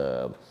გვაქვს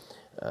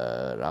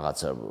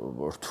რაღაცა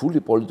რთული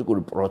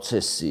პოლიტიკური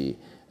პროცესი,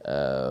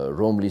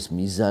 რომლის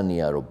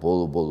მიზანია, რომ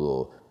ბოლო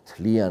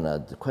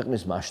მთლიანად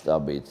ქვეყნის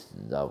მასშტაბით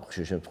და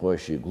ხშირ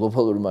შემთხვევაში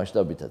გლობალური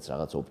მასშტაბითაც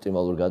რაღაც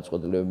ოპტიმალური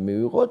გადაწყვეტილებები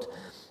მივიღოთ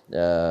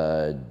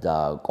და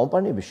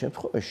კომპანიების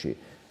შემთხვევაში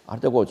არ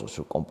დაგვაუწყოს,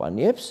 რომ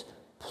კომპანიებს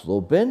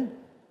ფლობენ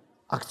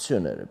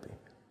აქციონერები.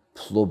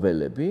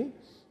 მფლობელები,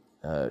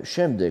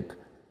 შემდეგ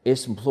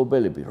ეს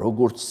მფლობელები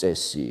როგორც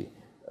წესი,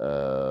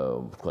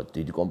 ვთქვათ,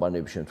 დიდი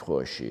კომპანიების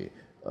შემთხვევაში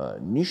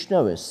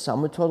ნიშნავენ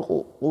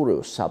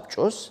სამეთვალყურეო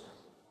საბჭოს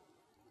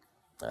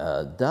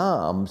და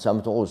ამ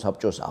სამეთვალყურეო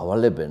საბჭოს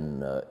ავალებენ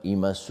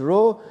იმას,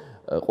 რომ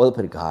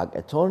ყველაფერი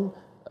გააკეთონ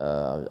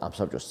ამ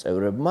საბჭოს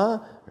წევრებმა,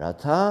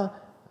 რათა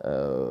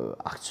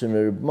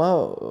აქციონერებმა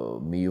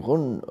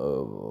მიიღონ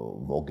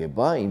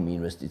მოგება იმ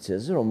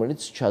ინვესტიციაზე, რომელიც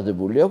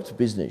ჩადებული აქვთ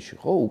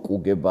ბიზნესში, ხო?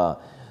 უკუგება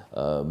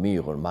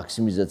მიიღონ,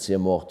 მაქსიმიზაცია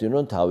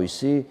მოახდინონ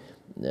თავისი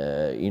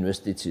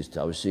ინვესტიციის,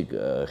 თავისი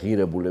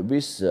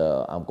ღირებულების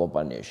ამ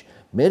კომპანიაში.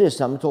 მერე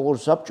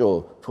სამეთვალყურო საბჭო,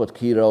 თქვათ,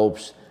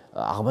 ქირაობს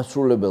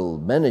აღმასრულებელ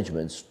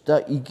მენეჯმენტს და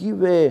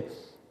იგივე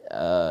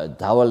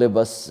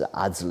დავალებას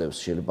აძლევს.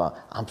 შეიძლება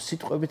ამ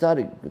სიტყვებით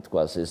არის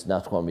თქვას ეს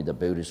ნათქვამი და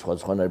ბევრი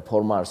სხვადასხვანაირი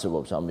ფორმა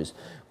არსებობს ამის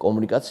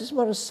კომუნიკაციის,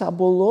 მაგრამ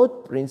საბოლოოდ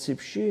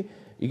პრინციპში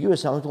იგივე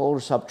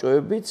სამეთვალყურო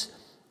საბჭოებიც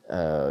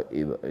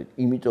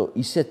იმიტომ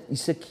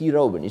ისე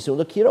ქირაობენ, ისე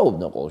უნდა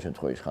ქირაობდნენ ყოველ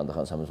შემთხვევაში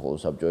ხანდახან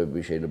სამეთვალყურო საბჭოები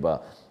შეიძლება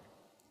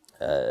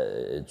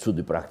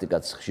ცუდი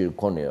პრაქტიკაც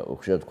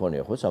ხშირად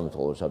ქონია ხო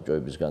სამეთვალყურო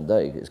საბჭოებისგან და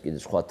ეს კიდე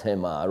სხვა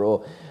თემაა,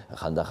 რომ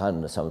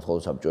ხანდახან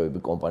სამეთვალყურო საბჭოები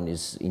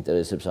კომპანიის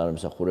ინტერესებს არ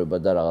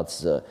ემსახურება და რაღაც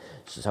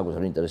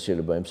საკუთარ ინტერესს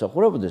შეიძლება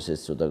ემსახურებოდეს, ეს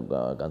ცოტა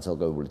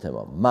განცალკევებული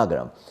თემაა,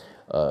 მაგრამ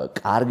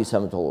კარგი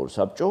სამეთვალყურო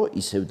საბჭო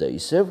ისევ და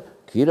ისევ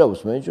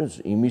ქირაობს მენეჯმენტს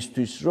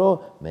იმისთვის, რომ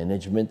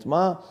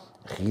მენეჯმენტმა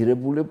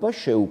ღირებულება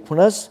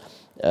შეუქმნას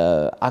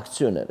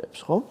აქციონერებს,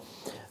 ხო?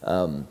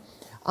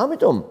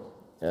 ამიტომ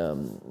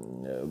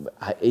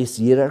ეს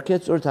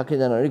იერარქია სწორედ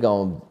აქედან არის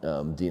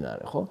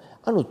გამომდინარე, ხო?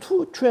 ანუ თუ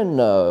ჩვენ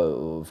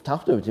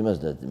ვთანხმდებით იმას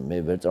და მე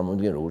ვერ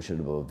წარმოვიდგენ როგორ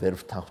შეიძლება ვერ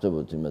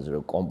ვთანხმდებოდეთ იმაზე,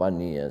 რომ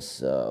კომპანიას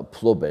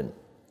ფლობენ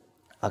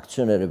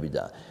აქციონერები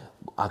და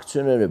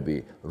აქციონერები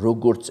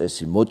როგორც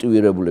წესი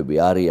მოტივირებულები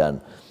არიან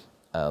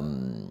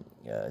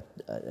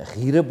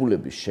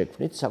ღირებულების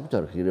შექმნით,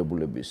 საკუთარ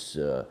ღირებულების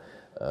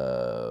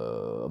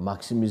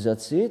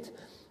მაქსიმიზაციით,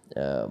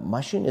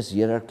 მაშინ ეს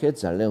იერარქია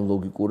ძალიან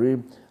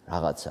ლოგიკური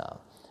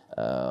რაღაცაა.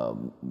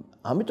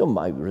 ამიტომ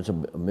აი როცა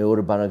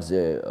მეორე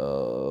ბანაკზე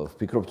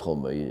ვფიქრობთ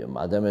ხოლმე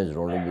ადამიანს,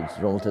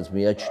 რომელთაც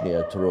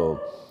მიაჩნიათ,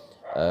 რომ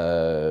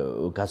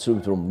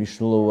გაცილებით რომ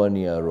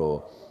მნიშვნელოვანია რომ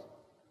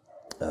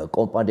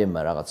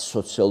კომპანიებმა რაღაც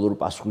სოციალური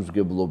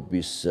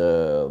პასუხისმგებლობის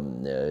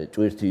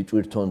ტვირთი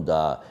იტვირთონ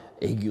და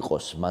ეგ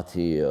იყოს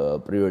მათი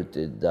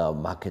პრიორიტეტი და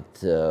მაკეთ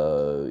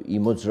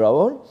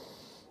იმოძრავონ.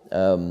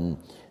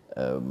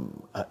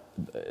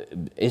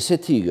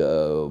 ესეთი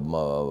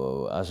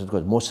ასე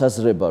ვთქვათ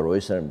მოსაზრება რომ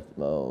ეს არის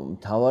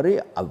მთავარი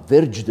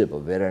ვერ ჯდება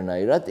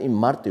ვერანაირად იმ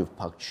მარტივ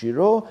ფაქტში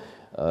რომ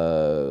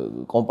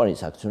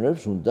კომპანიის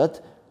აქციონერებს უნდათ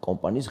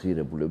კომპანიის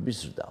ღირებულების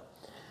ზრდა.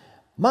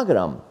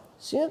 მაგრამ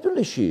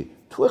სინამდვილეში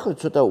თუ ახლა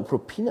ცოტა უფრო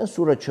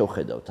ფინანსურად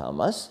შევხედავთ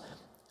ამას,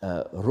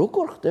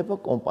 როგორ ხდება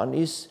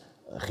კომპანიის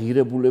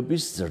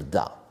ღირებულების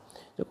ზრდა?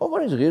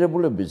 კომპანიის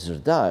ღირებულების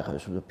ზრდა, ახლა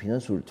ეს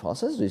ფინანსური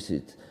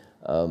თვალსაზრისით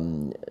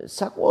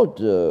საკმაოდ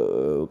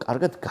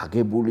კარგად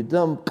გაგებული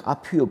და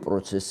მკაფიო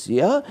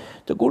პროცესია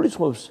და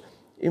გულისხმობს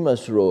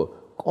იმას, რომ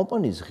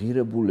კომპანიის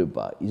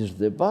ღირებულება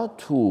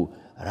იზრდება თუ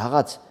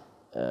რაღაც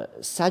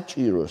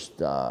საჭიროს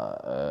და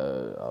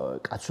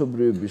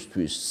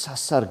კაცობრიობისთვის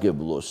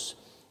სასარგებლოს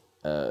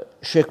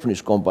შექმნის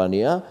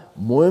კომპანია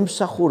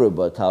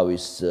მოემსახურება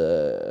თავის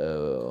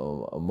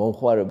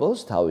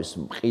მომხმარებელს, თავის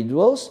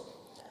მყიდველს,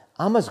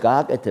 ამას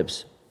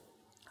გააკეთებს,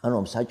 ანუ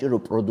ამ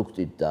საჭირო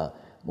პროდუქტით და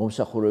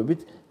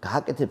მომსახურებით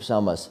გააკეთებს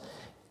ამას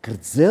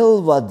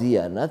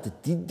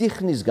გრძელვადიანად დიდი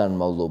ხნის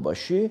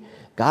განმავლობაში,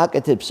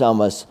 გააკეთებს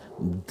ამას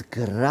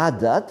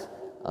მდგრადად,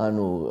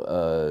 ანუ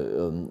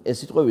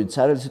ეს სიტყვები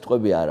ცარელი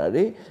სიტყვები არ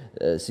არის,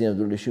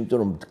 სინამდვილეში, იმიტომ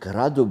რომ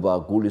მდგრადობა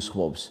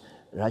გულისხმობს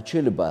რაც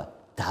შეიძლება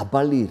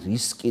დაბალი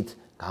რისკით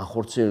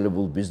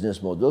განხორციელებულ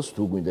ბიზნეს მოდელს,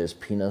 თუ გვინდა ეს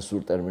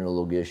ფინანსურ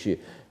ტერმინოლოგიაში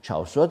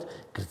ჩავსვათ,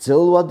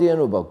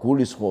 გრძელვადიანობა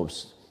გულისხმობს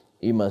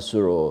იმას,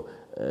 რომ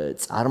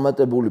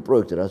წარმატებული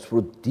პროექტი, რაც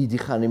უფრო დიდი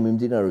ხანი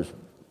მიმდინარეობს,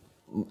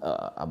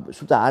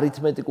 სულ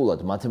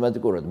არითმეტიკულად,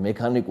 მათემატიკურად,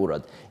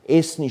 მექანიკურად,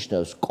 ეს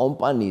ნიშნავს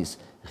კომპანიის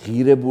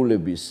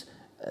ღირებულების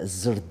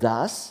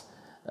ზრდას,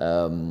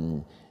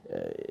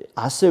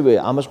 ასევე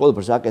ამას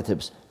ყველაფერს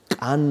აკეთებს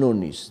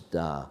კანონის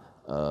და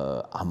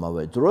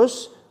ამავე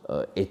დროს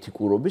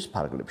ეთიკურობის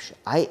ფარგლებში.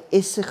 აი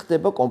ესე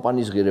ხდება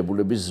კომპანიის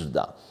ღირებულების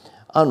ზრდა.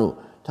 ანუ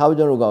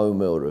თავიდან რომ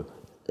გავიმეორო,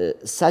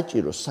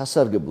 საჭირო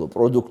სასარგებლო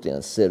პროდუქტი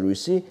ან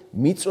სერვისი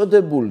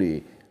მიწოდებული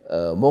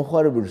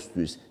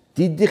მომხმარებლისთვის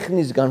დიდი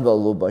ხნის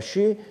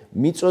განმავლობაში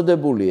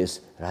მიწოდებული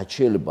ეს რაც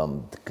შეიძლება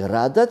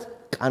მდგრადად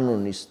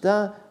კანონის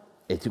და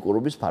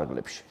ეთიკურობის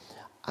ფარგლებში.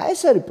 აი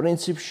ეს არის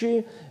პრინციპში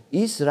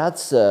ის რაც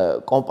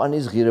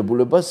კომპანიის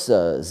ღირებულებას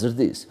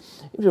ზრდის.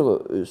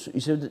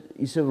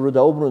 ისევ რომ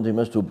დაუბრუნდეთ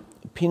იმას თუ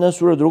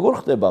ფინანსურად როგორ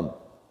ხდება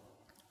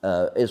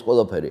ეს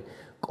ყველაფერი.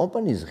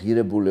 კომპანიის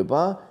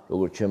ღირებულება,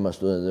 როგორც ჩემმა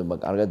სტუდენტებმა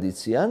კარგად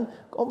იციან,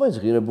 კომპანიის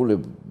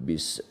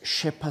ღირებულების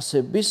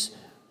შეფასების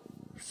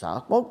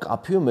საკმაოდ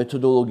მკაფიო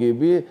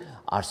მეთოდოლოგიები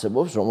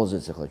არსებობს,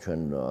 რომელზეც ახლა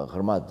ჩვენ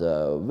ღრმად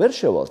ვერ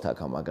შევალთ აქ,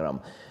 მაგრამ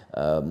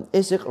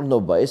ეს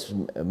ეყრდნობა, ეს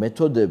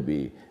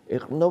მეთოდები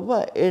ეყრდნობა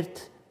ერთ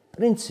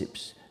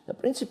პრინციპს. და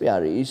პრინციპი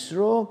არის ის,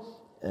 რომ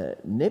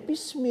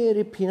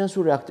ნებისმიერი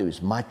ფინანსური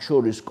აქტივის, მათ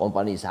შორის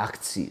კომპანიის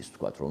აქციის,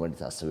 თქვათ, რომელიც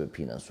ასევე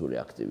ფინანსური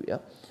აქტივია,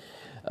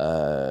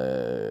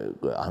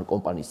 ან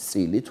კომპანიის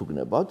წილი თუ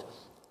გნებავთ,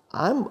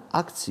 ამ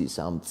აქციის,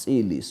 ამ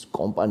წილის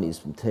კომპანიის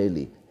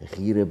მთელი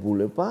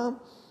ღირებულება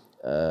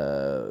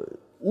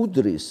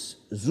უდრის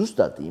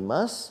ზუსტად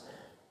იმას,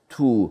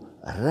 თუ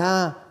რა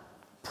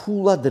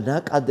ფულად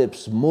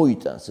ნაკადებს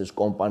მოიტანს ეს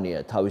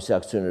კომპანია თავისი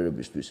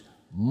აქციონერებისთვის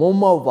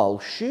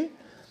მომავალში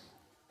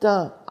და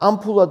ამ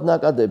ფულად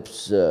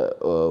ნაკადებს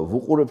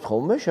ვუყურებთ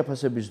ხოლმე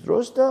შეფასების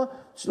დროს და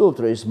ვცდილობთ,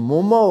 რომ ეს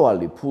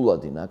მომავალი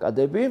ფულადი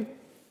ნაკადები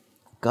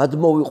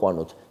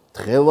გადმოვიყვანოთ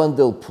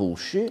დღევანდელ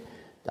ფულში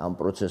და ამ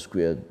პროცესს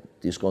ქვია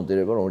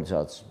დისკონტირება, რომელიც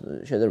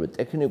შეიძლება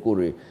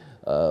ტექნიკური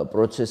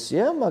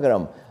პროცესია,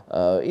 მაგრამ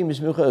იმის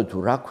მიუხედავად თუ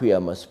რა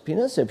ქვია ამას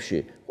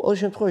ფინანსებში, ყოველ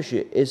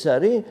შემთხვევაში ეს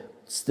არის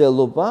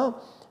ცდელობა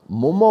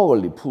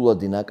მომავალი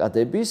ფულადი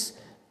ნაკადების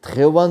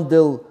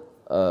დღევანდელ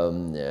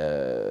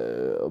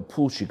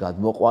ფულში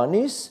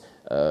გადმოყვანის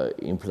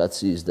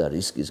ინფლაციის და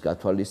რისკის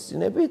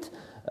გათვალისწინებით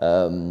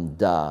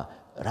და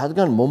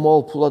რადგან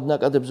მომავალ ფულად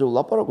ნაკადებზე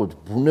ვლაპარაკობთ,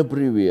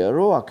 ბუნებრივია,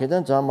 რომ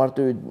აქედან ძალიან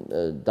მარტივი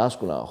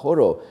დასკვნა, ხო,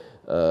 რომ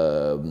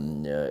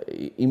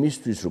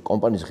იმისთვის, რომ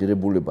კომპანიის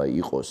ღირებულება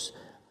იყოს,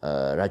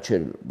 რაც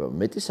შეიძლება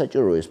მეტი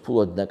საჭირო ეს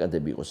ფულად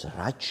ნაკადები იყოს,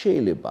 რაც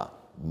შეიძლება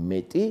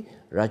მეტი,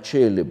 რაც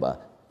შეიძლება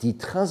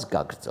დიდხანს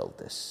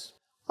გაგრძელდეს.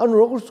 ანუ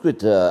როგორც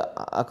ვთქვით,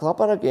 აქ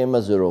ლაპარაკი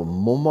იმაზე, რომ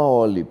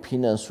მომავალი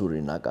ფინანსური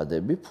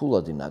ნაკადები,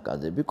 ფულადი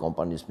ნაკადები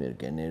კომპანიის მიერ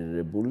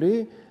გენერირებული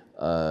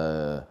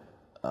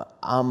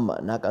ამ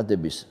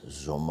ნაკადების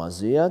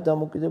ზომაზეა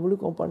დამოკიდებული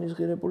კომპანიის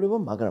ღირებულება,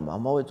 მაგრამ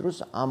ამავე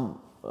დროს ამ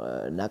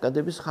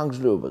ნაკადების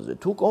ხანგრძლივობაზე.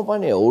 თუ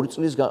კომპანია 2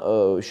 წლის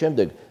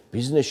შემდეგ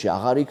ბიზნესში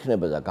აღარ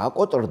იქნება და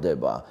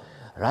გაკოტრდება,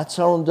 რაც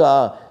არ უნდა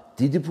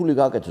დიდი ფული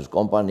გააკეთოს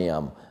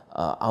კომპანიამ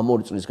ამ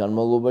 2 წლის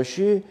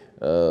განმავლობაში,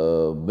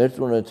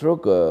 მერწმუნეთ, რომ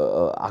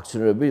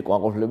აქციონერები,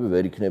 კვანყოფილები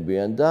ვერ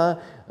იქნებიან და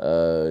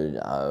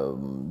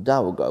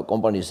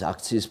კომპანიის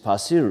აქციის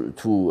ფასი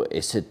თუ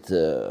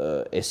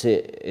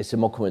ესე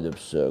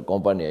მოქმედებს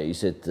კომპანია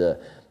ისეთ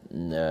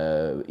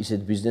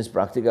ისეთ ბიზნეს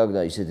პრაქტიკა აქვს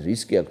და ისეთ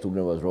რისკი აქვს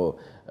თუნდაც რომ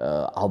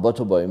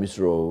ალბათობა იმის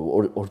რომ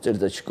ორ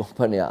წელიწადში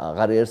კომპანია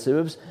აღარ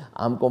იარსებებს,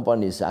 ამ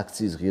კომპანიის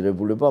აქციის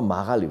ღირებულება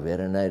მაღალი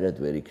ვერანაირად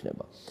ვერ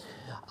იქნება.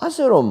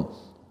 ასე რომ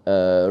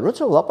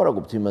როცა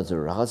ვლაპარაკობთ იმაზე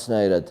რომ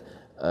რაღაცნაირად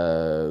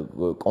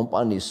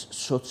კომპანიის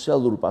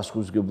სოციალური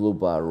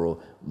პასუხისმგებლობა რომ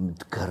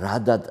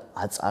მდგრადად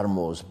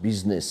აწარმოოს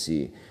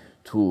ბიზნესი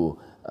თუ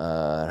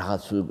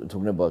რაღაც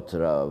თუნდაც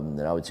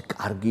რა ვიცი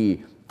კარგი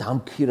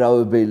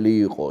დამქირავებელი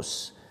იყოს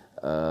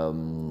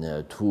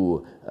თუ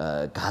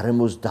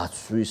გარემოს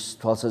დაცვის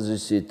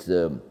თვალსაზრისით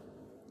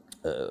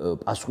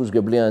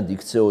პასუხისმგებლიანად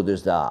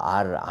იქცეოდეს და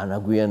არ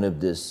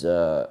ანაგვიანებდეს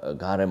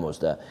გარემოს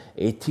და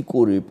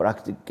ეთიკური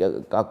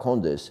პრაქტიკა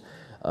ქონდეს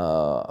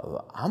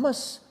ამას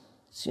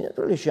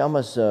სინამდვილეში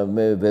ამას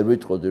მე ვერ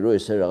ვიტყოდი რომ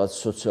ეს არის რაღაც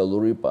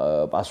სოციალური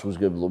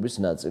პასუხისმგებლობის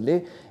ნაწილი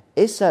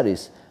ეს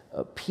არის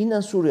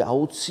ფინანსური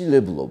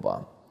აუცილებლობა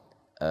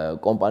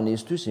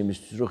კომპანიისთვის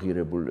იმისთვის რომ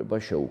ღირებულება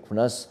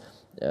შეუქმნას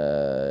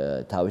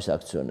თავის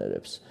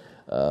აქციონერებს.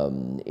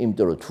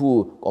 იმიტომ რომ თუ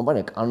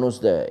კომპანია კანონს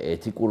და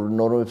ეთიკურ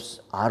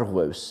ნორმებს არ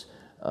ღვევს,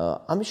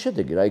 ამის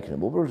შედეგი რა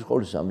იქნება? უბრალოდ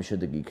ყოველთვის ამის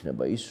შედეგი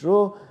იქნება ის,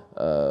 რომ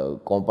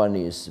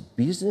კომპანიის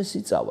ბიზნესი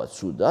წავა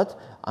ცუდად,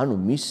 ანუ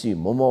მისი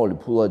მომავალი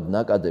ფულადი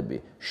ნაკადები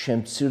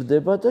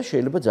შემცირდება და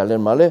შეიძლება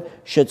ძალიან მალე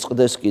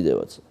შეწყდეს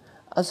კიდევაც.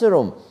 ასე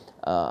რომ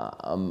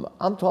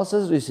ამ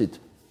თვალსაზრისით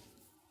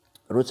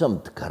როცა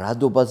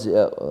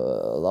მდგრადობაზე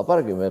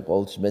ლაპარაკი მე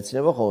ყოველთვის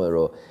მეცნობა ხოლმე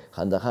რომ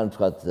ხანდახან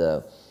ვთქვათ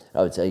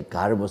რა ვიცი აი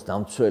გარემოს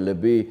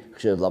დამცველები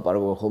ხშირად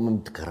ლაპარაკობენ ხოლმე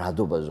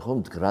მდგრადობაზე ხო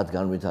მდგრად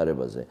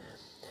განვითარებაზე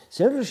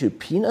სერიოზში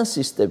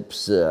ფინანსისტებს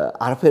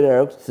არაფერი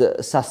არ აქვთ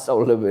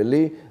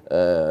სასწავლებელი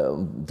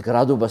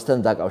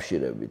მდგრადობასთან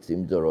დაკავშირებით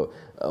იმიტომ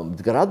რომ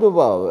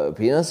მდგრადობა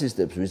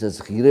ფინანსისტებს ვისაც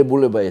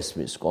ღირებულება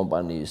ესმის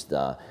კომპანიის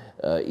და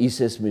ის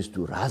ესმის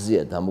თუ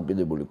რაზეა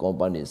დამოკიდებული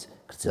კომპანიის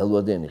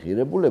გრძელვადიანი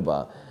ღირებულება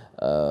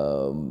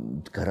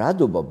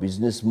მდგრადობა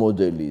ბიზნეს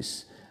მოდელის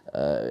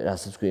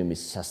რასაც ქვია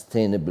იმის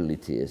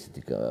sustainability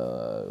ესეთი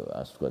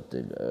ასე ვთქვათ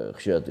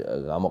ხშირად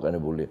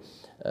გამოყენებული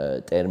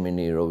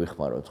ტერმინი რო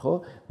ვიხმაროთ ხო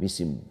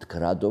მისი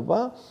მდგრადობა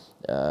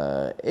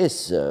ეს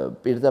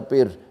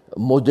პირდაპირ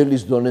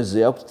მოდელის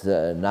დონეზე აქვთ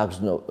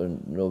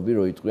ნაგზნობი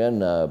რო იტყვიან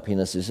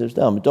ფინანსისტებს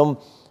და ამიტომ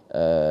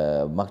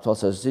მაგ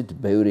თვალსაზრისით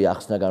ბევრი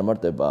ახსნა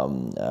განმარტება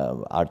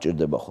არ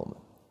ჭირდება ხოლმე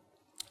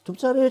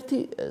თუმცა ერთი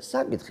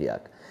საკითხი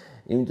აქვს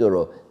იმიტომ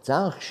რომ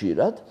ძალიან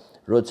ხშირად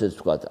როდესაც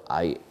ვთქვათ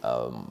აი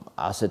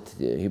ასეთ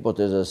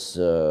ჰიპოთეზას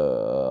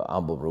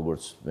ამბობ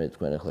როგორც მე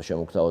თქვენ ახლა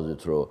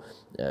შემოგთავაზებთ რომ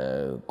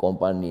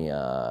კომპანია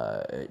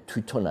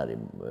თვითონ არის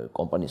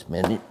კომპანიის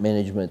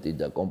მენეჯმენტი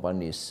და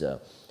კომპანიის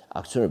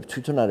აქციონერები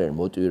თვითონ არიან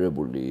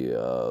მოტივირებული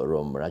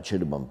რომ რაც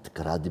შეიძლება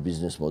მდგრადი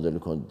ბიზნეს მოდელი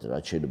ქონდეთ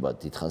რაც შეიძლება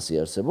დიდხანს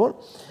იარსებონ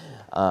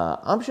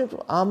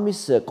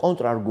ამის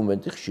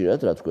კონტრარგუმენტი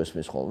ხშირად რაც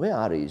გვესმის ხოლმე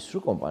არის ის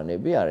რომ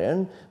კომპანიები არიან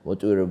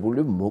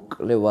მოტივირებული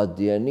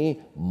მოკლევადიანი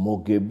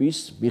მოგების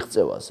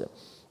მიღწევაზე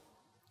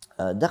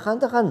და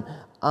ხანდახან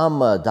ამ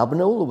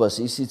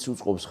დაბნეულობას ისიც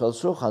უწყობს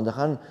ხელს რომ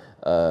ხანდახან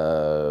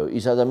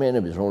ის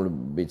ადამიანები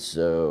რომლებიც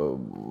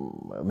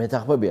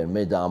მეთანხმებიან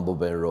მე და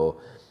ამბობენ რომ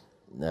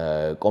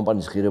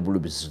კომპანიის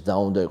ღირებულების ზრდა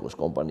უნდა იყოს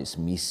კომპანიის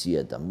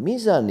მისია და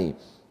მიზანი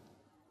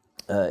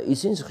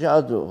ისინი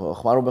ხშირად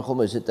ხმარობენ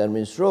ხოლმე ესეთ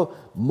ტერმინს რომ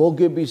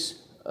მოგების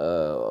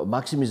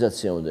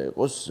მაქსიმიზაცია უნდა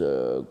იყოს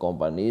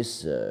კომპანიის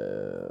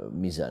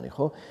მიზანი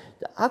ხო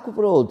და აქ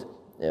უბრალოდ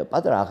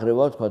პატარა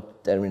აღრევა თქვა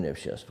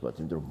ტერმინებში ასე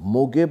ვთქვათ იმიტომ რომ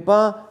მოგება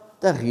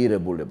და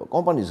ღირებულება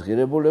კომპანიის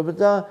ღირებულება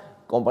და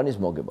კომპანიის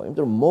მოგება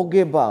იმიტომ რომ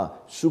მოგება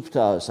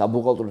სუფთა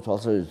საბუღალტრო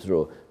თვალსაზრისით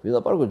რომ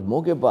ვილაპარაკოთ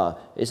მოგება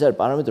ეს არის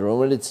პარამეტრი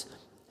რომელიც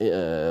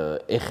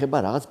ეხება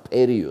რაღაც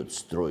პერიოდს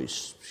დროის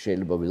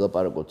შეიძლება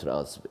ვილაპარაკოთ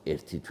რაღაც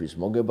ერთი თვის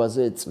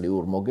მოგებაზე,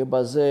 წლიურ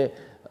მოგებაზე,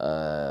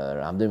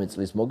 რამდენიმე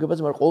წლის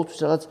მოგებაზე, მაგრამ ყოველთვის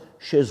რაღაც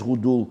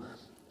შეზღუდულ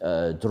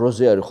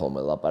დროზე არის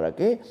ხოლმე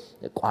ლაპარაკი,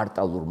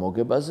 კვარტალურ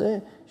მოგებაზე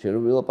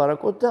შეიძლება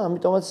ვილაპარაკოთ და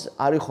ამიტომაც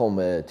არის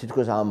ხოლმე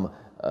თითქოს ამ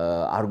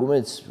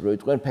არგუმენტს რო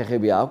იტყვიან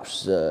ფეხები აქვს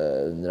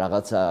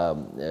რაღაცა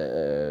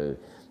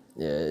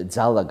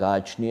ძალა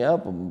გააჩნია,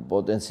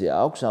 პოტენცია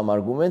აქვს ამ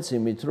არგუმენტს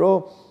იმით რომ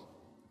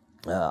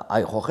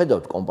აი ხო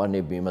ხედავთ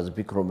კომპანიები იმაზე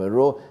ფიქრობენ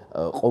რომ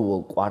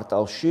ყოველ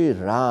კვარტალში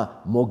რა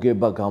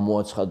მოგება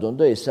გამოაცხადონ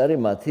და ეს არის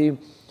მათი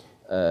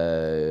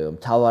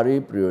მთავარი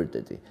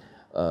პრიორიტეტი.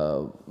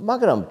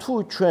 მაგრამ თუ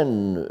ჩვენ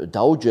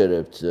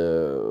დაუჯერებთ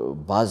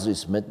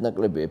ბაზრის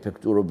მეტნაკლები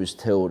ეფექტურობის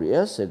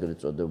თეორიას, ეგრეთ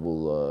წოდებულ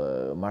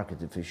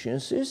market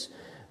efficiencies,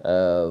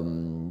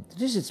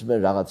 ისიც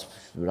მე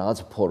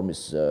რაღაც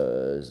ფორმის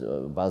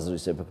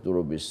ბაზრის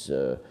ეფექტურობის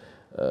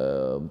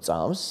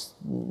წამს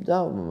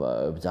და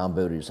ძალიან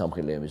ბევრი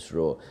სამხელია იმის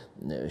რომ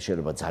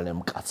შეიძლება ძალიან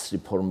მკაცრი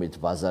ფორმით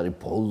ბაზარი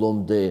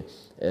ბოლომდე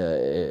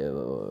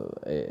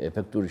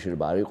ეფექტური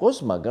შეიძლება არ იყოს,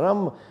 მაგრამ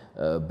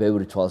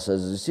ბევრი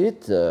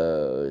თვალსაზრისით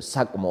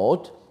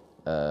საკმაოდ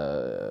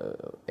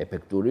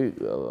ეფექტური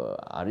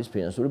არის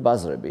ფინანსური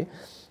ბაზრები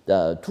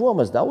და თუ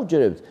ამას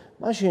დაუჯერებთ,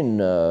 მაშინ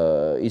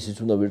ისიც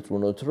უნდა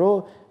ვირწმუნოთ, რომ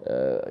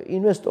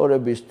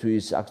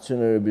ინვესტორებისთვის,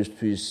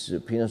 აქციონერებისთვის,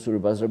 ფინანსური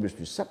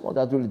ბაზრებისთვის საკმაოდ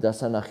ადვილი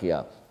დასანახია,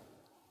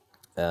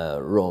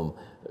 რომ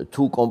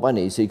თუ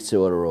კომპანია ისე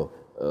იქცევა, რომ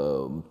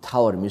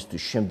მთავარი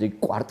მისთვის შემდეგი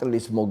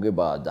კვარტლის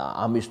მოგებაა და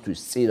ამისთვის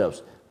წირავს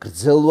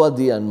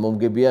გრძელვადიან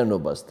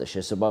მომგებიანობას და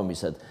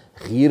შესაბამისად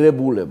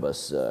ღირებულებას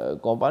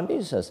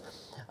კომპანიისას,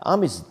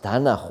 ამის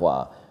დანახვა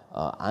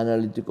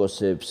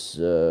ანალიტიკოსებს,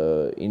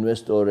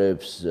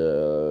 ინვესტორებს,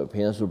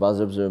 ფინანსურ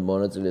ბაზრებზე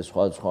მონაწილე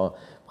სხვა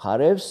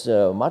მხარებს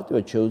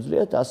მარტივად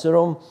შეუძლიათ, ასე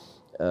რომ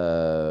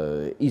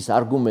ის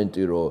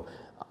არგუმენტი, რომ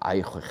აი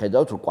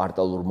ხედავთ, რომ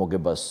კვარტალურ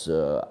მოგებას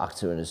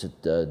აქცევენ ესეთ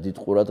დიდ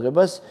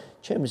ყურადღებას,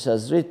 ჩემის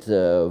აზრით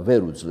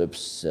ვერ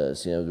უძლებს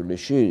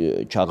სინამდვილეში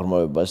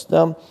ჩაღრმავებას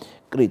და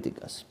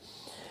კრიტიკას.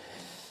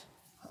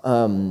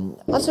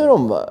 ასე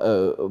რომ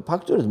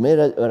ფაქტობრივად მე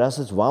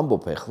რასაც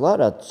ვამბობ ახლა,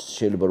 რაც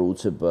შეიძლება რომ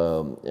უცებ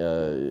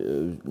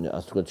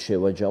ასე ვთქვათ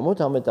შევაჯამოთ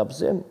ამ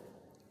ეტაპზე,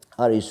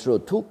 არის რომ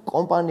თუ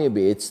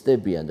კომპანიები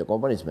ეცდებიან და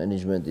კომპანიის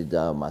მენეჯმენტი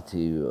და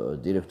მათი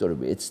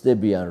დირექტორები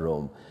ეცდებიან,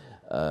 რომ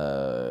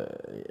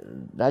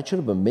რაც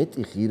შეიძლება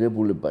მეტი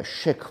ღირებულება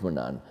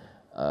შექმნან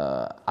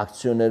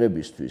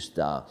აქციონერებისთვის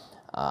და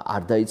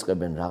არ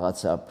დაიწყებენ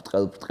რაღაცა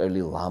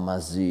ბრტყელი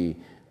ლამაზი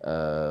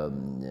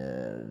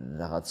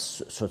რაღაც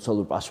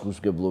სოციალური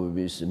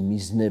პასუხისმგებლობის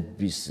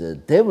მიზნების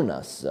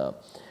დევნას,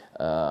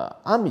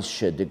 ამის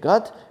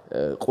შედეგად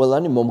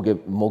ყველანი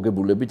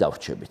მოგებულები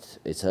დავრჩებით.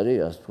 ეს არის,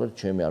 ასე ვთქვათ,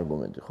 ჩემი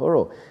არგუმენტი, ხო,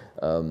 რომ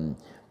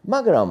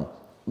მაგრამ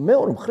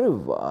მეორე მხრივ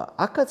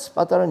აქაც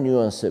პატარა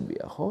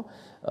ნიუანსებია, ხო?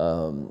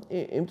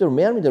 იმიტომ რომ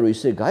მე არ მინდა რომ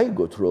ისე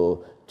გაიგოთ, რომ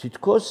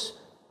თითქოს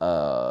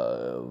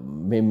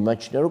მე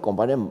მიმაჩნია, რომ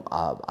კომპანიამ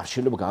არ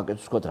შეიძლება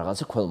გააკეთოს თქვათ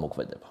რაღაცა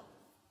ქველმოქმედება.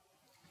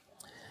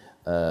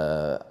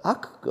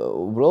 აქ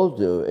უბრალოდ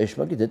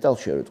ეშმაკი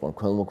დეტალშია, რომ თქვენ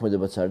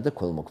ქველმოქმედებაც არის და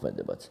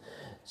ქველმოქმედებაც.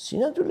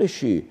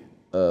 სინამდვილეში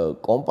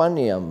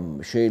კომპანიამ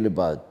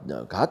შეიძლება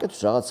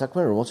გააკეთოს რაღაც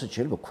საქმე, რომელსაც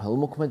შეიძლება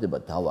ქველმოქმედება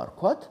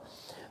დავარქვათ,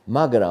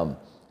 მაგრამ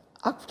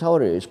აქ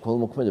მთავარი ეს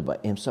ქველმოქმედება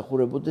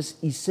ემსახურებოდეს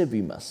ისევ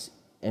იმას,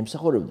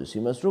 ემსახურებოდეს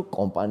იმას, რომ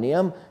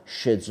კომპანიამ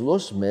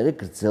შეძლოს მერე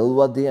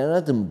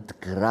გრძელვადიანად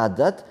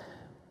მდგრადად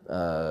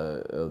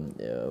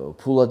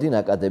ფულადი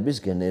ნაკადების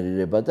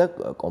გენერირება და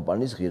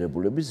კომპანიის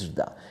ღირებულების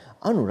ზრდა.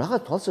 ანუ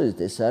რაღაც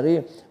თვალსაზრისით ეს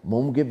არის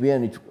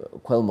მომგებიანი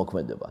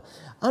ქველმოქმედება.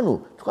 ანუ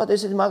თქვათ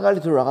ესეთი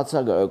მაგალითი რომ რაღაცა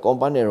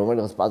კომპანია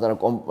რომელიც პატარა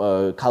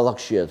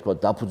ქალაქშია თქვათ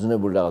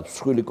დაფუძნებული რაღაც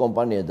მსხვილი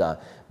კომპანია და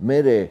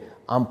მერე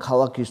ამ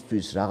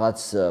ქალაქისთვის რაღაც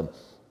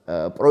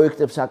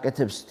პროექტებს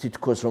აკეთებს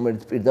თითქოს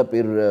რომელიც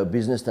პირდაპირ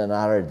ბიზნესთან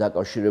არ არის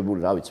დაკავშირებული,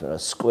 რა ვიცი, რა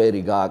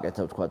სკვერი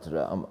გააკეთა თქვათ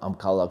ამ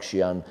ქალაქში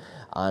ან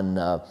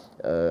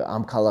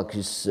ამ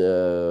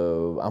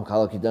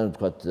ქალაქიდან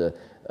თქვათ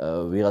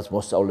ვიღაც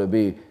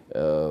მოსწავლები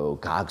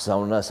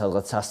გააგზავნა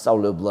სადღაც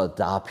სასწავლებლად,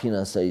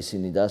 დააფინანსა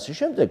ისინი და ასე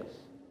შემდეგ.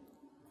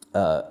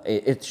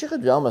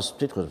 შეხედვით ამას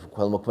თითქოს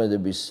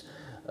ქველმოქმედების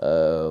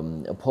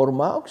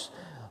ფორმა აქვს,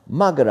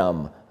 მაგრამ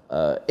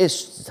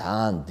ეს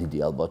ძალიან დიდი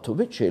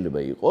ალბათობით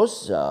შეიძლება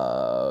იყოს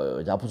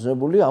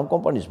დაფუძნებული ამ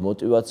კომპანიის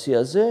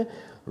мотиваციაზე,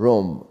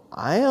 რომ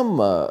აი ამ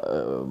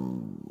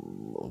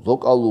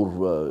ლოკალურ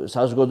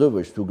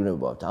საზოგადოებაში თუ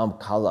გნებავთ ამ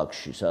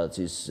ქალაქში, სადაც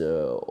ის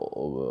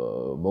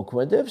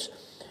მოქმედებს,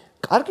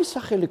 კარგი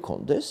სახელი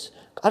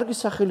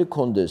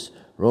კონდეს,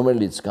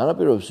 რომელიც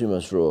განაპირობებს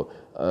იმას, რომ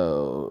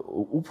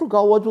უფრო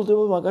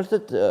გაუადვილდება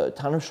მაგალითად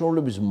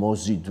თანამშრომლების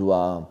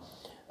მოზიდვა,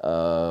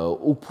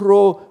 უფრო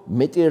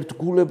მეტი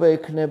ერთგულება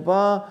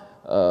ექნება,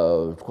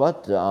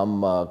 ვთქვათ, ამ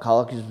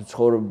ქალაქის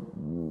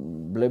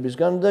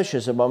მცხოვრებლებისგან და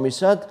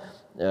შესაბამისად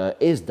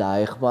ეს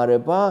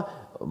დაეხმარება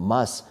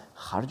მას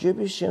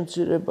ხარჯების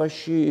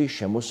შემცირებაში,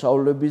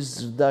 შემოსავლების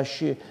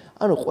ზრდაში,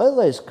 ანუ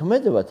ყველა ეს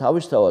ქმედება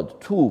თავისთავად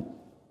თუ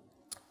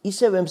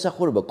ისევ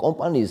ემსახურება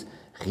კომპანიის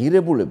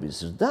ღირებულების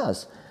ზრდას,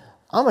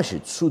 ამაში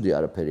ცუდი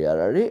არაფერი არ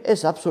არის,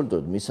 ეს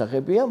აბსოლუტურად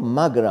მისაღებია,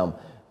 მაგრამ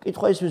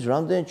კითხვა ისმის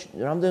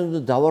რამდენად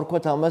უნდა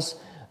დავარქვათ ამას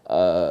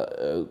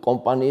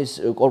კომპანიის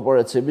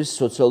კორპორაციების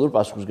სოციალურ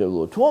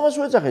პასუხისმგებლობას. თუ ამას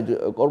ვეძახით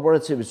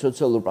კორპორაციების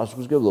სოციალურ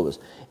პასუხისმგებლობას,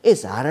 ეს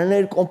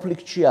არანაირ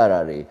კონფლიქტში არ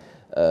არის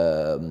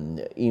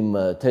იმ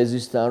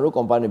თეზისთან, რომ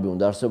კომპანიები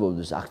უნდა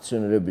არსებობდეს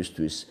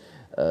აქციონერებისთვის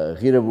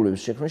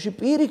ღირებულების შექმნაში,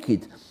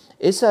 პირიქით,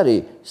 ეს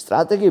არის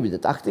სტრატეგიები და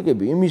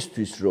ტაქტიკები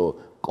იმისთვის, რომ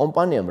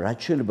კომპანიამ რაც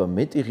შეიძლება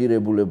მეტი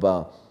ღირებულება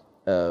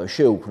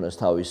შეუქმნას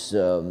თავის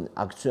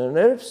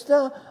აქციონერებს და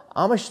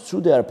ამაში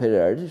ცუდი არაფერი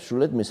არ არის,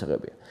 სრულად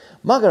მისაღებია.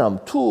 მაგრამ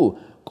თუ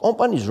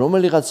კომპანიის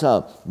რომელიღაცა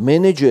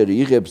მენეჯერი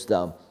იღებს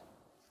და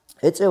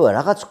ეწევა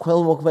რაღაც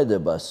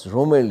ქველმოქმედებას,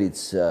 რომელიც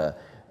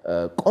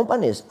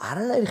კომპანიას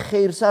არანაირ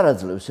ხეირს არ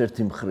აძლევს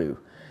ერთი მხრივ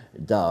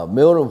და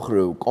მეორე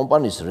მხრივ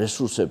კომპანიის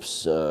რესურსებს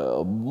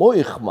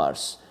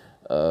მოიხმარს,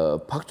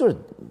 ფაქტობრივად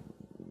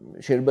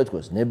შეიძლება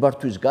ითქვას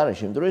ნებართვის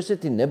გარეშე, იმიტომ რომ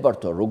ესეთი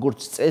ნებართვა როგორც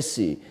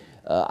წესი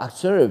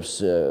აქციონერებს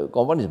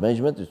კომპანიის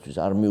მენეჯმენტისთვის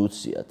არ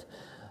მიუციათ.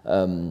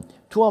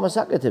 თუ ამას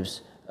აკეთებს,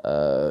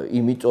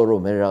 იმიტომ რომ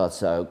მე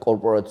რაღაცა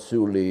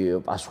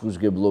კორპორაციული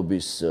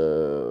პასუხისმგებლობის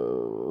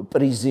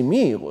პრიზი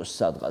მიიღოს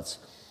სადღაც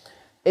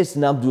ეს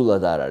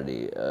ნამდვილად არ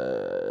არის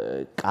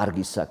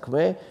კარგი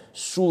საქმე,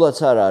 სულაც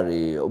არ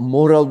არის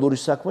მორალური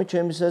საქმე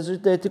ჩემის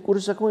აზრით და ეთიკური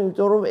საქმე,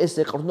 იმიტომ რომ ეს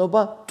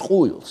ეყრდნობა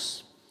ტყუილს.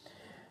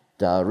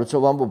 და როცა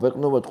ვამბობ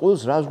ეყრდნობა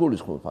ტყუილს, რას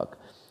გულისხმობ აქ?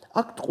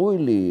 აქ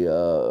ტყუილი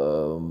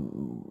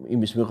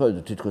იმის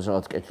მიხედვით თითქოს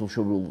რაღაც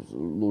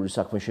კეთილშობილური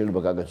საქმე შეიძლება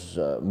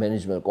გაგაცნოს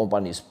მენეჯმენტ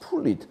კომპანიის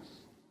ფულით.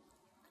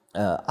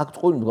 აქ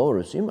ტყუილი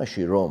მდგომარეობს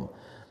იმაში, რომ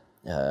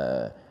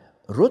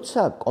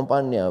როცა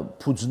კომპანია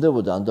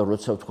ფუძნდებოდა, ან და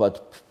როცა ვთქვათ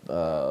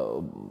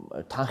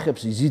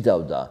თანხებს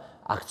იზიდავდა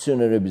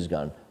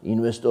აქციონერებისგან,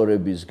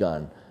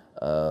 ინვესტორებისგან,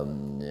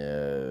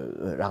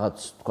 რაღაც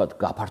ვთქვათ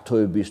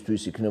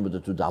გაფართოებისთვის იქნებოდა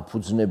თუ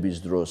დაფუძნების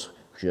დროს,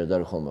 ხშირად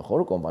არის ხოლმე ხო,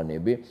 რომ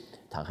კომპანიები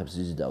თანხებს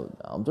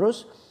იზიდავდა ამ დროს.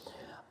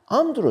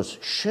 ამ დროს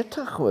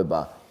შეთანხმება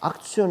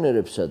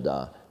აქციონერებსა და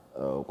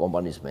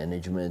კომპანიის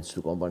მენეჯმენტს თუ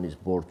კომპანიის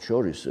ბორდს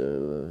შორის,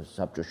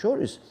 საბჭოს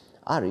შორის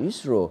არის ის,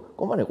 რომ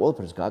კომპანია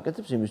ყველაფერს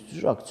გააკეთებს იმისთვის,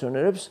 რომ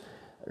აქციონერებს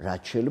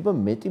რაც შეიძლება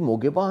მეტი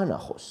მოგება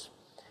ანახოს.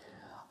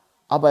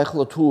 აბა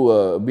ახლა თუ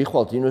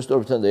მიხვალთ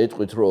ინვესტორებთან და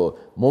ეტყვით, რომ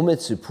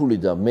მომეცი ფული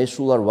და მე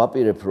სულ არ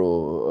ვაპირებ,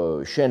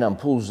 რომ შენ ამ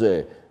ფულზე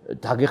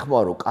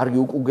დაგეხმარო, კარგი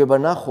უკუგება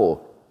ნახო,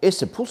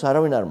 ესე ფულს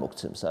არავინ არ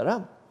მოგცემს, არა?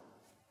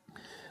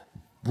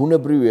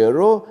 ბუნებრივია,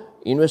 რომ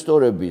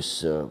ინვესტორების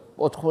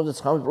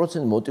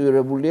 99%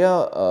 მოტივირებულია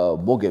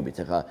მოგებით.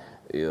 ახლა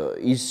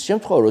ის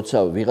შემთხვევა, როცა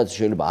ვიღაცა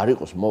შეიძლება არ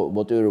იყოს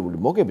მოტივირებული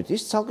მოგებით,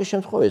 ის ცალკე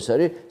შემთხვევა ეს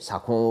არის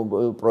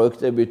საქონლო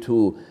პროექტები თუ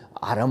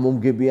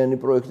არამომგებიანი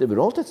პროექტები,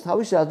 რომელთაც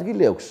თავისი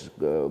ადგილი აქვს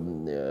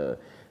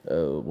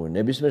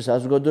ნებისმიერ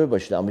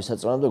საზოგადოებაში და ამის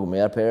საწინააღმდეგო მე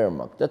არაფერი არ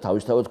მაქვს და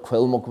თავისთავად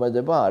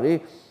ქველმოქმედება არის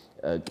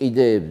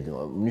კიდე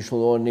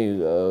მნიშვნელოვანი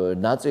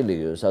ნაწილი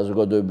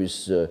საზოგადოების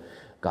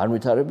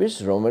განვითარების,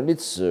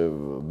 რომელიც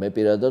მე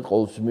პირადად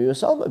ყოველთვის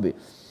მივესალმები.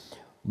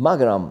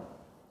 მაგრამ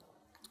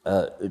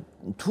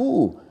თუ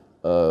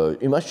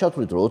იმას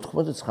ჩავთვლით, რომ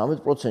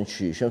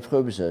 99%-ში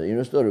შემთხვევებისა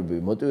ინვესტორები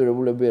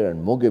მოტივირებულები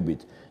არიან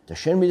მოგებით და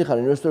შენ მიდიხარ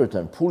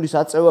ინვესტორებთან ფულის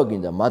აწევა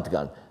გინდა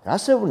მათგან,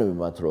 რას ეუბნები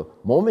მათ, რომ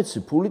მომეცი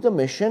ფული და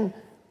მე შენ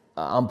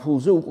ამ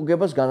ფულზე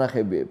უკუგებას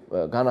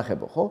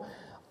განახებო, ხო?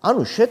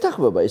 ანუ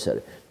შეთანხმება ეს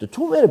არის. და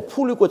თუ მე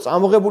ფული უკვე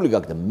წამოღებული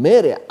გაქვს და მე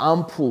ამ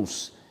ფულს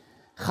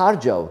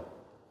ხარჯავ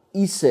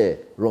ისე,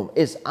 რომ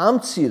ეს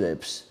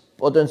ამცირებს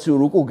პოტენციურ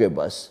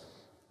უკუგებას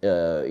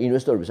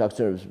ინვესტორების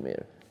აქციონერების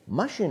მიერ,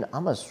 მაშინ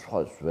ამას სხვა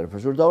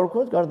ვერაფერს ვერ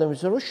დავარქვათ, გარდა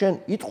იმისა, რომ შენ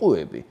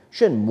იტყუები,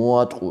 შენ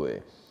მოატყუე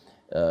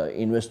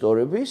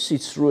ინვესტორები,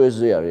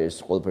 სიცრუეზე არის ეს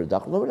ყველაფერი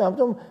დაყრდნობილი,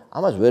 ამიტომ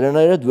ამას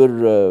ვერანაირად ვერ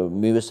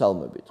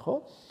მივესალმებით, ხო?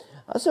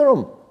 ასე რომ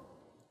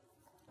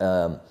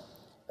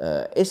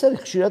ეს არის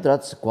ხშირად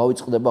რაც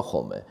გვავიწყდება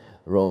ხოლმე,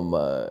 რომ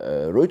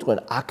როიტყვენ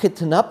აქეთ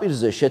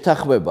ნაპირზე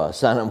შეთანხმება,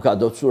 სანამ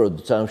გადავცუროთ,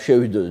 სანამ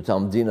შევიდოდეთ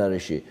ამ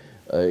მდინარეში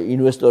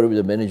ინვესტორები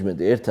და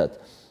მენეჯმენტი ერთად,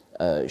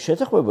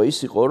 შეთანხმება ის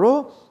იყო, რომ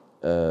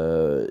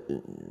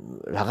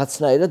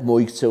რაღაცნაირად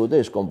მოიქცეოდა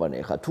ეს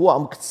კომპანია. ხა თუ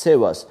ამ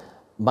ქცევას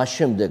მას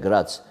შემდეგ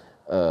რაც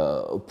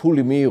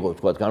ფული მიიღო,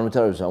 თქვა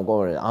განვითარების ამ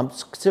კომპანიამ, ამ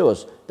ქცევას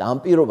და ამ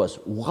პირობას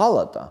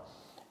უღალატა,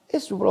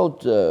 ეს უბრალოდ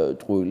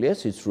ტყუილია,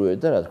 სიცრუე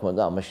და რა თქმა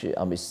უნდა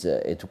ამის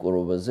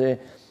ეთიკურობაზე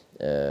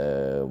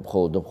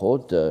მხოლოდ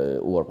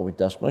უარყოფით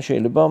დასკვნა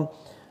შეიძლება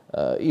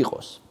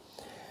იყოს.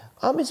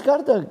 ამის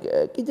გარდა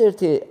კიდევ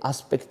ერთი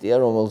ასპექტია,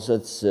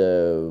 რომელსაც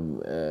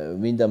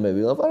მინდა მე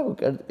ვილაპარაკო,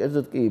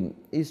 კერძოდ კი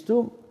ის თუ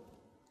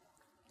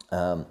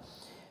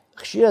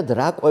ხშირად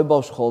რა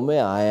ყვებავს ხოლმე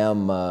აი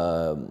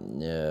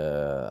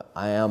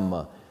ამ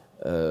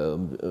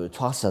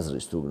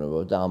თვალსაზრისით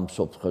უბრალოდ და ამ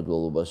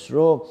სოფხედველობას,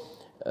 რომ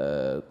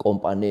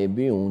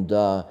კომპანიები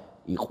უნდა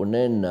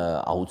იყვნენ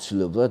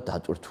აუცილებლად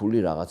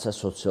დატვირთული რაღაცა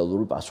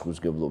სოციალური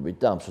პასუხისმგებლობით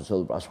და ამ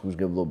სოციალური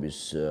პასუხისმგებლობის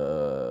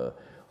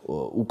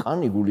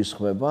უკან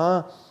იგულისხმება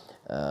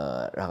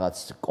რაღაც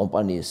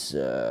კომპანიის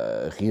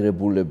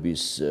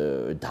ღირებულების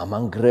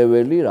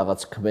დამანგრეველი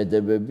რაღაც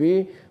ქმედებები,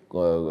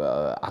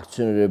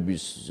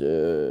 აქციონერების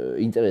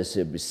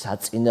ინტერესების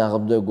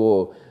საწინააღმდეგო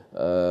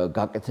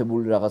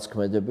გაკეთებული რაღაც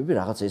ქმედებები,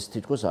 რაღაც ეს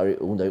თითქოს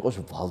უნდა იყოს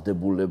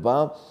ვალდებულება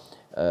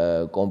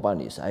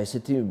კომპანიის. აი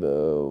ესეთი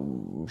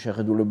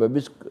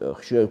შეხედულებების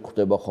ხშირად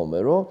გვხდება ხოლმე,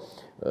 რომ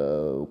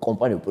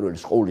კომპანია პირველი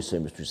ყოვლისა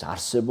იმისთვის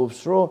არსებობს,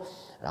 რომ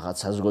რაღაც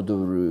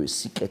საზოგადოებრივი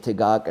სიკეთე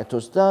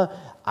გააკეთოს და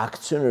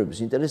აქციონერების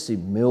ინტერესი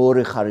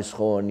მეორე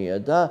ხარისხოვანია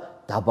და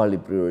დაბალი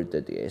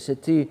პრიორიტეტია.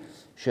 ესეთი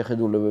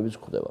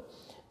შეხედულებებიც გვხდება.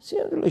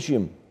 სინამდვილეში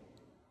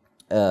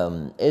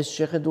ეს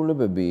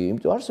შეხედულებები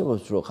იმიტომ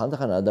არსებობს, რომ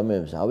ხანდახან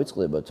ადამიანებს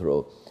ავიწყდებათ,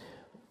 რომ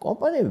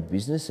კომპანიები,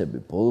 ბიზნესები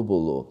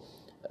ბოლო-ბოლო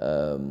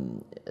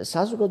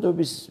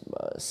საზოგადოების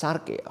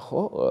სარკეა,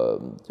 ხო?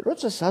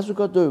 როცა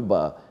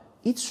საზოგადოება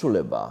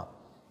იცვლება,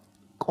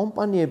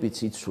 კომპანიებიც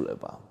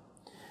იცვლება.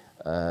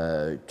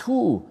 თუ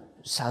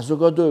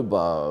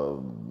საზოგადოება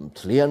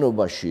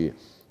მთლიანობაში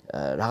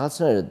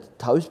რაღაცნაირად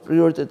თავის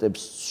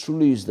პრიორიტეტებს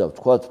ცვლის და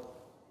ვთქვათ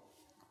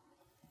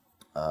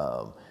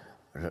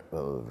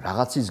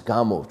რაღაცის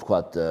გამო,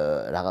 ვთქვათ,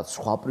 რაღაც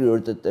სხვა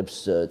პრიორიტეტებს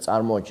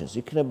წარმოაჩენს,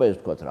 იქნება ეს,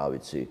 ვთქვათ, რა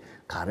ვიცი,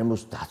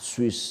 გარემოს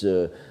დაცვის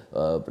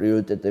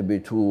პრიორიტეტები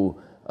თუ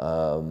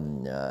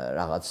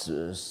რაღაც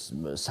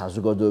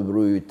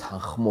საზოგადოებრივი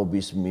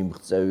თანხმობის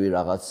მიმღწევი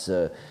რაღაც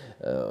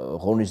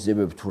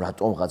ღონისძიებები თუ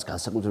რატომღაც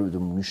განსაკუთრებით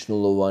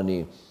მნიშვნელოვანი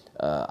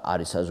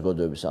არის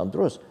საზოგადოების ამ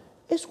დროს,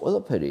 ეს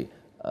ყველაფერი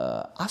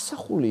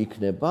ასახული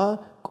იქნება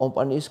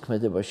კომპანიის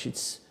ქმედებაშიც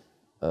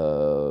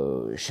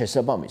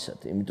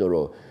შესაბამისად, იმიტომ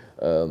რომ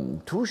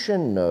თუ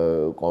შენ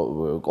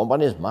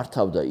კომპანიას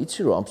მართავ და იცი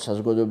რომ ამ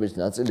საზოგადოების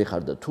ნაწილი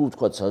ხარ და თუ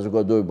თქვა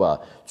საზოგადოება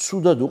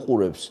ცუდად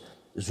უყურებს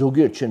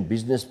ზოგიერთ შენ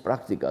ბიზნეს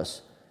პრაქტიკას,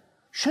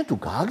 შენ თუ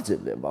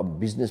გააგრძელებ ამ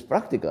ბიზნეს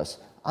პრაქტიკას,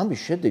 ამის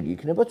შედეგი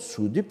იქნება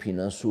ცუდი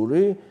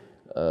ფინანსური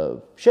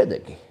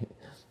შედეგი.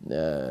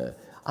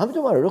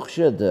 ამიტომ არა რომ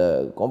ხშირად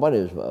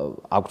კომპანიებს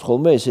აქვთ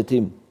ხოლმე ესეთი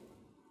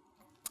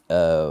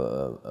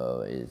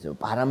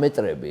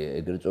პარამეტრები,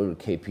 ეგრეთ წოდებული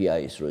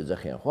KPI-ს რო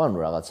ეძახიან, ხო, ანუ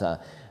რაღაცა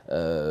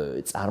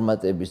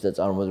წარმატების და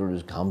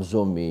წარმატებების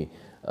გამზომი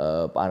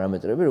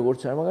პარამეტრები, როგორც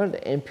არის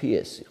მაგალითად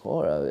NPS-ი, ხო,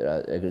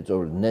 ეგრეთ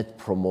წოდებული Net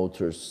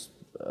Promoters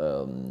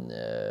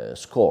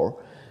Score,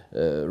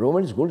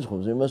 რომელიც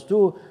გულისხმობს იმას თუ,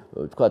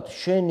 თქვათ,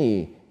 შენი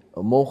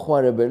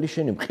მომხმარებელი,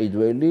 შენი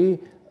მყიდველი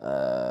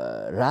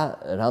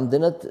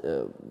რამდენად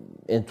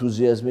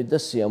ენთუზიაზმით და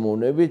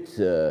სიამოვნებით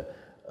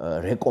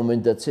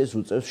რეკომენდაციას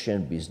უწევს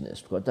შენ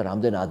ბიზნესს, თქვა და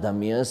რამდენ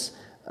ადამიანს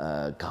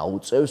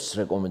გაუწევს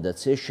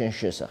რეკომენდაციას შენ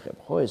შესახებ,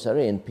 ხო? ეს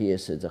არის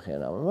NPS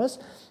ეძახიან ამას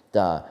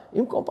და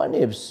იმ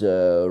კომპანიებს,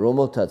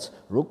 რომელთაც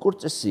როგორც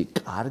წესი,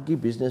 კარგი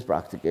ბიზნეს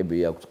პრაქტიკები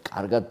აქვთ,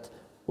 კარგად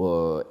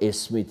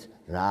ესმით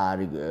რა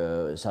არის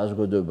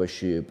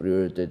საზოგადოებაში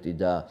პრიორიტეტი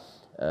და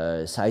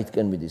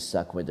საითკენ მიდის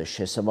საქმე და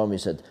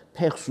შესაბამისად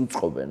ფეხს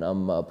უწყობენ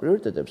ამ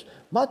პრიორიტეტებს,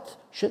 მათ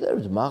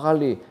შედარებით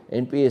მაღალი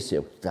NPS-ი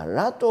აქვთ და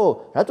რატო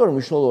არის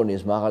მნიშვნელოვანი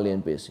ეს მაღალი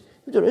NPS-ი?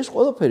 იმიტომ რომ ეს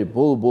ყველაფერი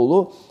ბოლო-ბოლო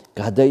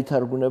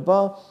გადაითარგმნება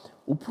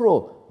უფრო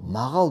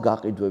მაღალ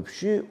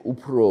გაყიდვებში,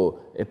 უფრო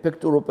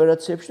ეფექტურ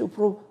ოპერაციებში,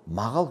 უფრო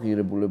მაღალ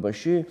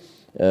ღირებულებაში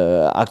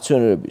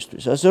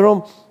აქციონერებისთვის. ასე რომ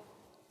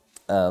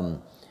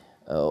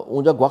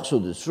უნდა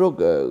გვახსოვდეს, რომ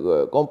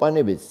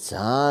კომპანიები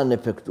ძალიან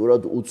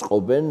ეფექტურად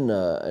უწყობენ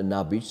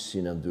ნაბიჯს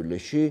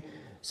სინამდვილეში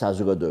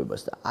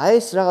საზოგადოებას და აი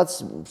ეს რაღაც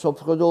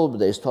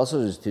სოფხედულობა და ეს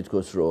თვალსაზრისით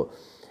თითქოს რომ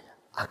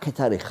აქეთ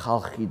არის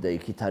ხალხი და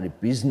იქით არის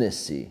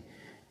ბიზნესი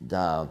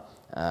და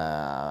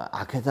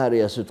აქეთ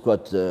არის ასე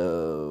ვთქვათ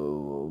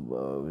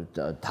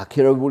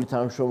დაქირავებული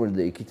თანამშრომელი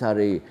და იქით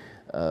არის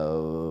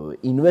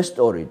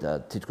ინვესტორი და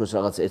თითქოს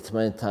რაღაც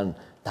ერთმანეთთან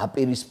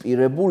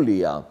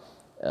დაპირისპირებულია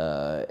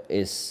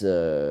ეს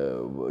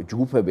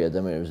ჯგუფები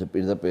ადამიანებს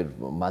პირდაპირ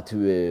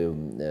მათივე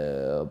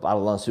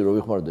პარლანსი რო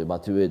ვიხმაროთ და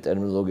მათივე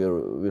ტერმინოლოგია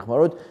რო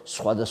ვიხმაროთ,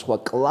 სხვადასხვა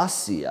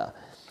კლასია.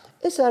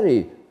 ეს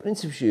არის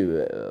პრინციპში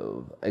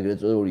ეგრეთ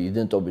წოდებული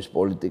იდენტობის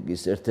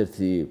პოლიტიკის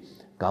ერთ-ერთი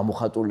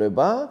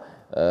გამოხატულება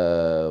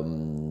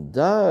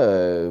და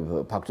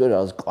ფაქტობრივად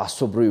რაღაც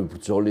კლასობრივი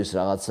ბრძოლის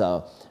რაღაცა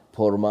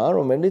ფორმაა,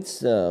 რომელიც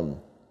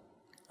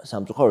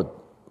სამწუხაროდ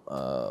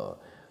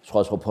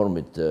სხვადასხვა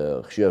ფორმით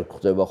ხშირად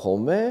ხდება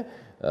ხოლმე.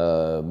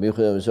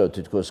 მიუხედავად იმისა, რომ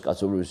თითქოს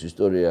კაცობრიობის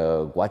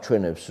ისტორია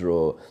გვაჩვენებს,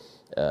 რომ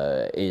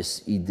ეს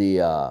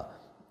იდეა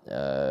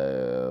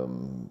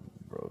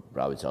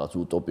რა ვიცი, რაღაც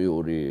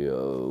უტოპიური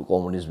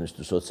კომუნიზმის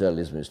თუ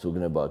სოციალიზმის თუ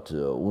გნებავთ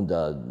უნდა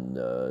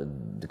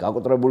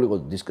გაკოტრებულიყო,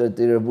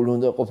 დისკრედიტირებული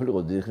უნდა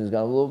ყოფილიყო დიდი ხნის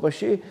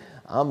განმავლობაში,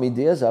 ამ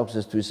იდეას აქვს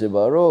ეს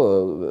თვისება, რომ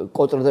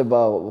კოტრდება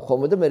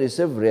ხოლმე და მე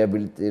ისევ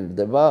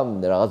რეაბილიტირდება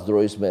რაღაც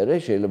დროის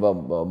მერე, შეიძლება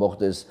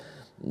მოხდეს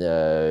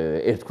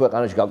ერთ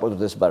ქვეყანაში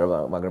გაკოტრდეს,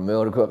 მაგრამ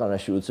მეორე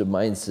ქვეყანაში უცებ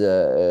მაინც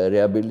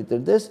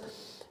რეაბილიტირდეს.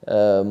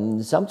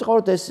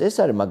 სამწუხაროდ ეს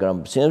არის,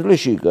 მაგრამ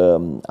სინამდვილეში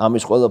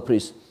ამის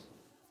ყველაფრის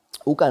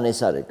უკან ეს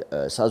არის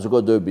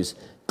საზოგადოების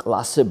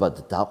კლასებად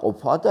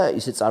დაყოფა და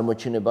ისე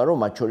წარმოჩინება, რომ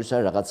მათ შორის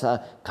არის რაღაცა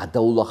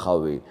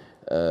გადაულახავი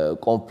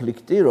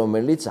კონფლიქტი,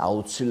 რომელიც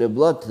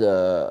აუცილებლად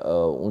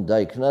უნდა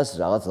იქნას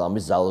რაღაც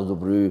ლამის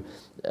ძალადობრივი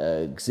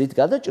გზით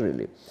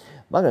გადაჭრილი.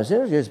 მაგრამ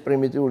სინამდვილეში ეს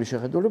პრიმიტიული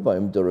შეხედულებაა,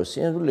 იმიტომ რომ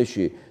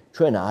სინამდვილეში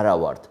ჩვენ არა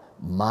ვართ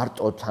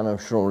მარტო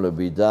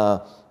თანამშრომლები და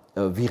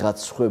ვიღაც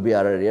სხვები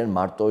არ არიან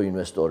მარტო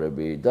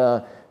ინვესტორები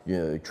და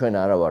ჩვენ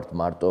არა ვართ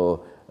მარტო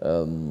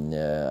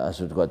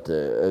ასე ვთქვათ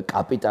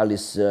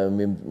კაპიტალის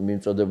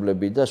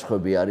მიმწოდებლები და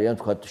სხვები არიან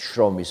ვთქვათ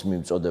შრომის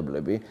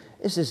მიმწოდებლები.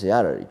 ეს ესე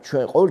არ არის.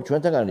 ყოველი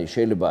ჩვენთაგანი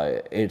შეიძლება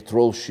ერთ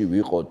როლში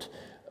ვიყოთ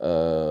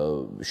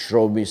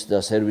შრომის და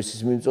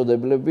სერვისის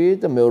მიმწოდებლები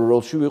და მეორე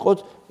როლში ვიყოთ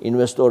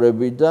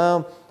ინვესტორები და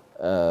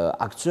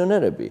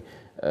აქციონერები.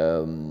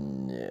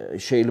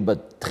 შეიძლება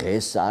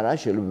დღეს არა,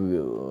 შეიძლება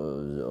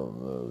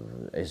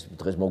ეს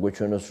დღეს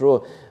მოგვეჩვენოს, რომ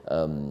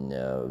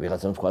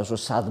ვიღაცამ თქვას,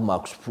 რომ სად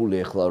მაქვს ფული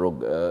ახლა, რომ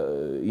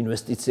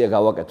ინვესტიცია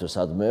გავაკეთო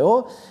სადმეო,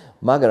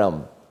 მაგრამ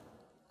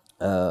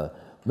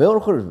მეორე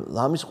მხრივ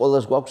ლამის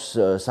ყველას გვაქვს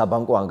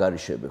საბანკო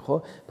ანგარიშები, ხო?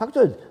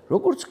 ფაქტობრივად,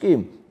 როგორც კი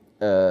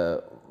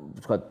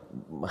ვთქვათ,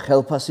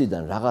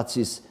 ხელფასიდან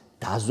რაღაცის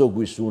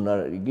დაზოგვის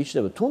უნარი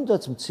გიჩნდება,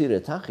 თუნდაც მცირე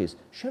თანხის,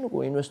 შენ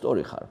უკვე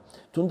ინვესტორი ხარ.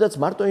 თუნდაც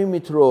მარტო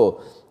იმით,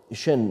 რომ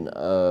შენ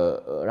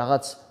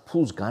რაღაც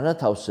ფულს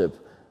განათავსებ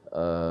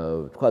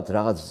თქვათ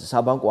რაღაც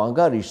საბანკო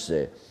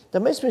ანგარიშზე და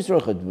მესმის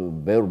რომ ხედ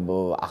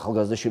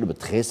ახალგაზრდა შეიძლება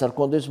დღეს არ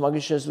კონდეს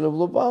მაგის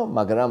შესაძლებლობა,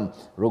 მაგრამ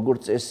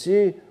როგორც წესი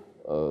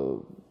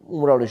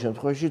უმრავლეს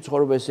შემთხვევაში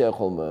ცხოვრება ესეა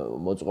ხოლმე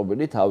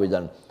მოწყობილი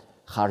თავიდან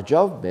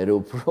ხარჯავ, მერე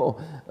უფრო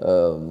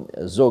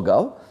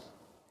ზოგავ,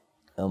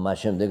 მას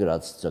შემდეგ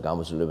რაც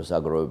გამოცდილებას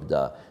აგროვებ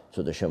და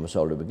ცოტა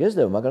შემოსავლები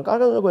გეზდება, მაგრამ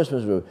კარგად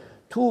მოგესმის რომ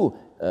თუ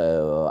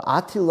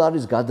 10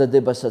 ლარის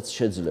გადადებასაც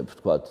შეძლებ,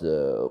 თქვათ,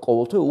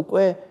 ყოველთვე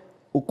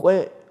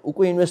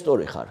უკვე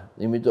ინვესტორი ხარ,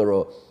 იმიტომ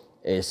რომ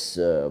ეს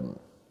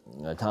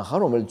თანხა,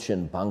 რომელიც შენ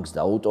ბანკს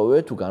დაუტოვე,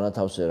 თუ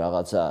განათავსე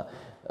რაღაცა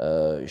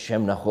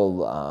შემნახულ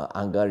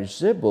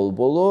ანგარიშზე,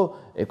 ბოლო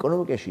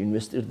ეკონომიკაში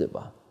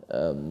ინვესტირდება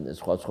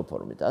სხვა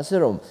ფორმით. ასე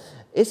რომ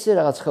ესე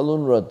რაღაც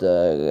ხელოვნურად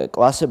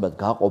კლასებად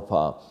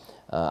გაყოფა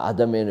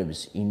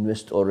ადამიანების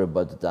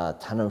ინვესტორებად და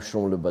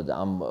თანამშრომლებად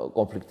ამ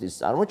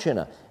კონფლიქტის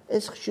წარმოჩენა,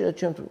 ეს ხშირად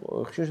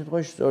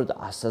შემთხვევაში სწორედ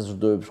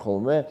ასაზრდოებს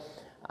ხოლმე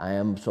აი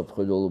ამ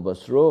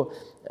საფრთხეულობას, რომ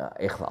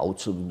ეხლა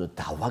აუცილებლად უნდა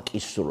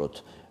დავაკისროთ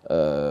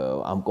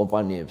ამ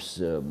კომპანიებს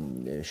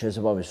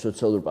შესაბამის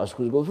სოციალური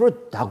პასუხისმგებლობას, რომ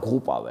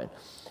დაგღუპავენ.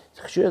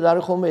 ხშირად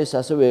არის ხოლმე ეს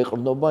ასევე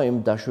ეყრდნობა იმ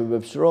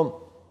დაშვებებს, რომ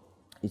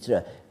იცი რა,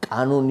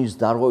 კანონის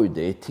დარღვევით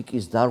და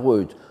ეთიკის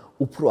დარღვევით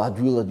უფრო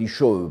ადვილად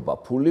იშოვება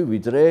ფული,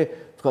 ვიდრე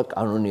თქვა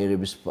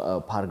კანონიერების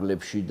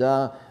ფარგლებში და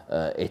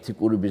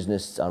ეთიკური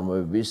ბიზნესის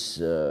წარმოების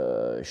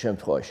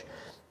შემთხვევაში.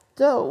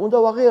 და უნდა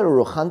ვაღიარო,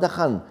 რომ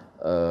ხანდახან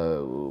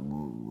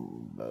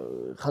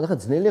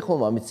ძნელია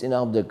ხოლმე ამის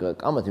წინააღმდეგ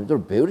კამათი, იმიტომ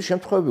რომ ბევრი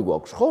შემთხვევები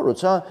გვაქვს, ხო,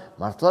 როცა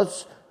მართლაც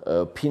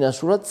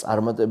ფინანსურად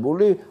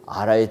წარმატებული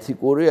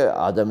არაეთიკური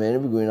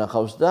ადამიანები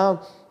გვინახავს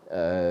და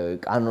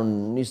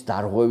კანონის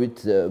დარღვევით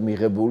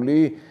მიღებული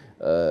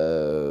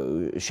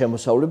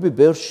შემოსავლები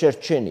ბევრს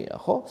შერჩენია,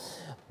 ხო?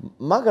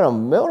 მაგრამ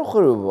მეორე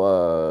მხრივ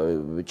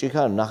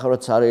ჭიქა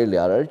ნახევრად სარეელი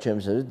არ არის,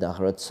 ჩემს აზრით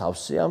ნახევრად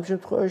სავსე ამ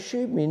შემთხვევაში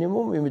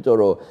მინიმუმ, იმიტომ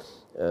რომ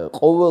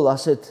ყოველ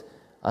ასე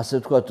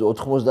ვთქვათ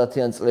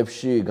 90-იან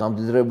წლებში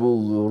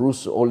გამდიდრებულ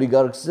რუს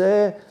ოლიგარქზე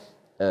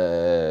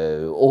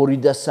 2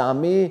 და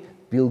 3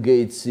 ბილ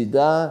გეიტსი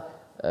და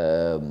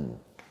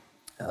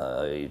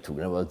თუ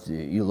გნებავთ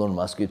ილონ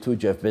მასკი თუ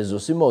ჯეფ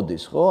ბეზოსი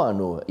მოდის, ხო?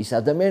 ანუ ის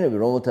ადამიანები,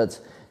 რომელთაც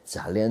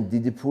ძალიან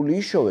დიდი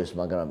ფული იშოვეს,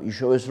 მაგრამ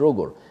იშოვეს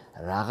როგორ?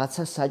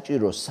 რაღაცა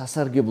საჭირო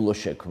სასარგებლო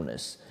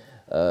შექმნეს,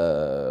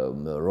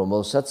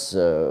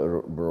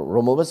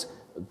 რომელმაც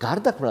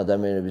გარდაქმნა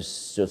ადამიანების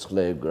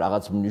სიცოცხლე,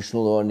 რაღაც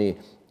მნიშვნელოვანი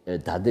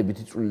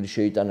დადებითი წვლილი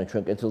შეიტანა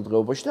ჩვენ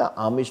კეთილდღეობაში და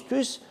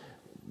ამისთვის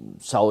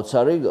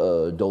საოცარი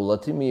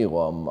დოვლათი მიიღო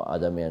ამ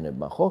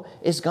ადამიანებმა, ხო?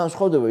 ეს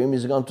განსხვავდება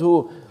იმისგან თუ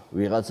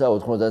ვიღაცა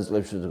 90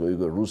 წლებში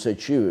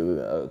რუსეთში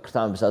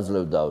ქრთამებს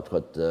აძლევდა,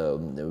 ვთქვათ,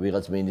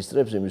 ვიღაც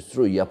მინისტრებს იმისთვის,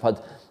 რომ იაფად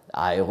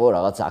აეღო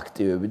რაღაც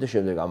აქტივები და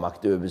შემდეგ ამ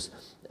აქტივების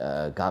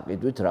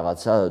გაყიდვით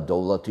რაღაცა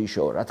დოვლათი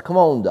იშოვა. რა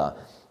თქმა უნდა,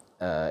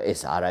 ეს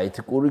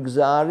არაეთიკური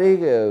გზა არის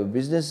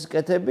ბიზნესის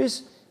კეთების,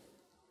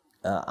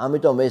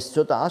 ამიტომ ეს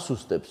ცოტა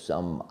ასუსტებს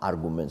ამ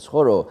არგუმენტს,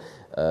 ხო, რომ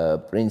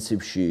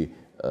პრინციპში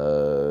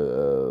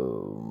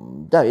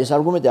და ეს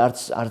არგუმენტი არც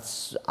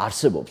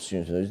არსებობს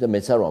და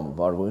მეც არ ვამბობ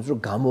არგუმენტს, რომ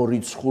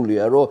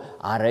გამორიცხულია, რომ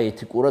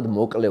არაეთიკურად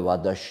მოკლე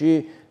ვადაში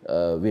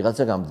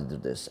ვიღაცა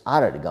გამდიდრდეს.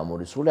 არ არის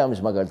გამორიცხული, ამის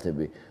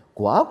მაგალითები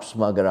გვაქვს,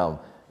 მაგრამ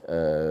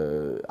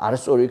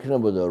არასწორი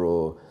იქნებოდა,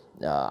 რომ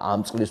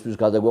ამ წლისთვის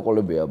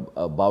გადაგვეყოლებია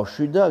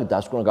ბავშვი და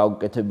დასკვნა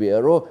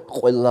გავუკეთებია, რომ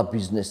ყველა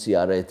ბიზნესი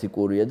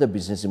არაეთიკურია და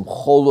ბიზნესი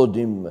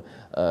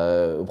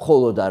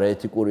მხოლოდ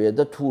არაეთიკურია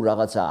და თუ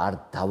რაღაცა არ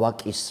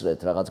დავაკისრეთ,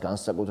 რაღაც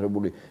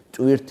განსაკუთრებული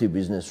ტვირთი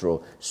ბიზნესს, რომ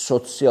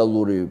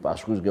სოციალური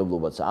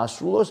პასუხისმგებლობაც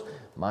ასრულოს,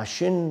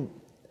 მაშინ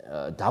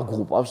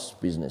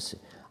დაგღუპავს ბიზნესი.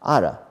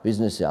 არა,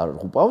 ბიზნესი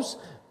არ ღუპავს,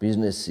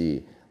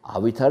 ბიზნესი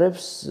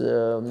ავითარებს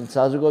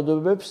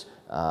საზოგადოებებს,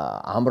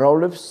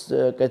 ამრავლებს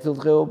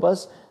კეთილდღეობას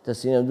და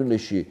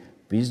სინამდვილეში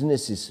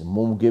ბიზნესის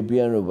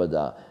მომგებიანობა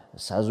და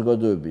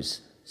საზოგადოების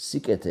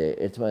სიკეთე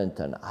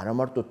ერთმანეთთან არა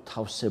მარტო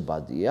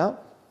თავსებადია,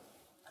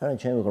 არამედ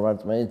ჩემი ღრმად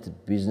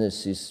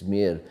ბიზნესის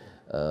მიერ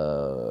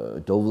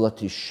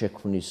დოვლათის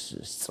შექმნის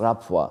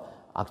სწრაფვა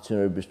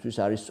აქციონერებისთვის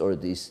არის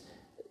სწორედ ის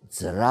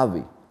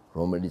ძრავი,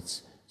 რომელიც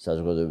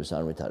საზოგადოებას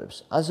არ მითარებს.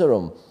 ასე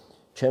რომ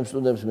ჩემს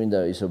სტუდენტებს მინდა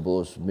ისე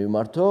ბოლოს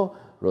მიმართო,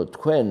 რომ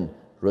თქვენ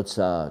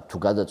როცა თუ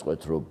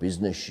გადაწყვეტთ, რომ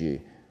ბიზნესში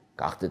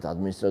გახდეთ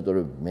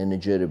ადმინისტრატორები,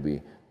 მენეჯერები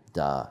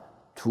და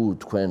თუ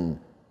თქვენ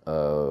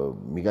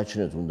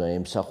მიგაჩნიოთ უნდა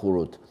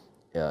ემსახუროთ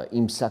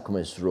იმ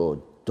საქმეს, რომ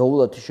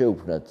დოვლათი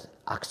შეუქმნათ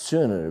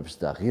აქციონერებს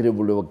და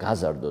ღირებულება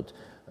გაზარდოთ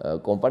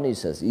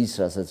კომპანიისას, ის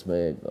რასაც მე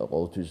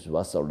ყოველთვის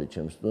ვასწავლე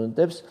ჩემს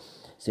სტუდენტებს,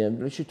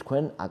 სინამდვილეში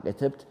თქვენ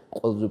აკეთებთ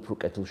ყველაზე უფრო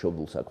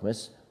კეთილშობილ საქმეს,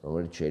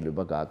 რომელიც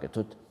შეიძლება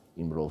გააკეთოთ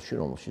იმ როლში,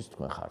 რომელშიც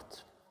თქვენ ხართ.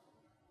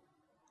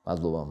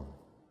 მადლობა.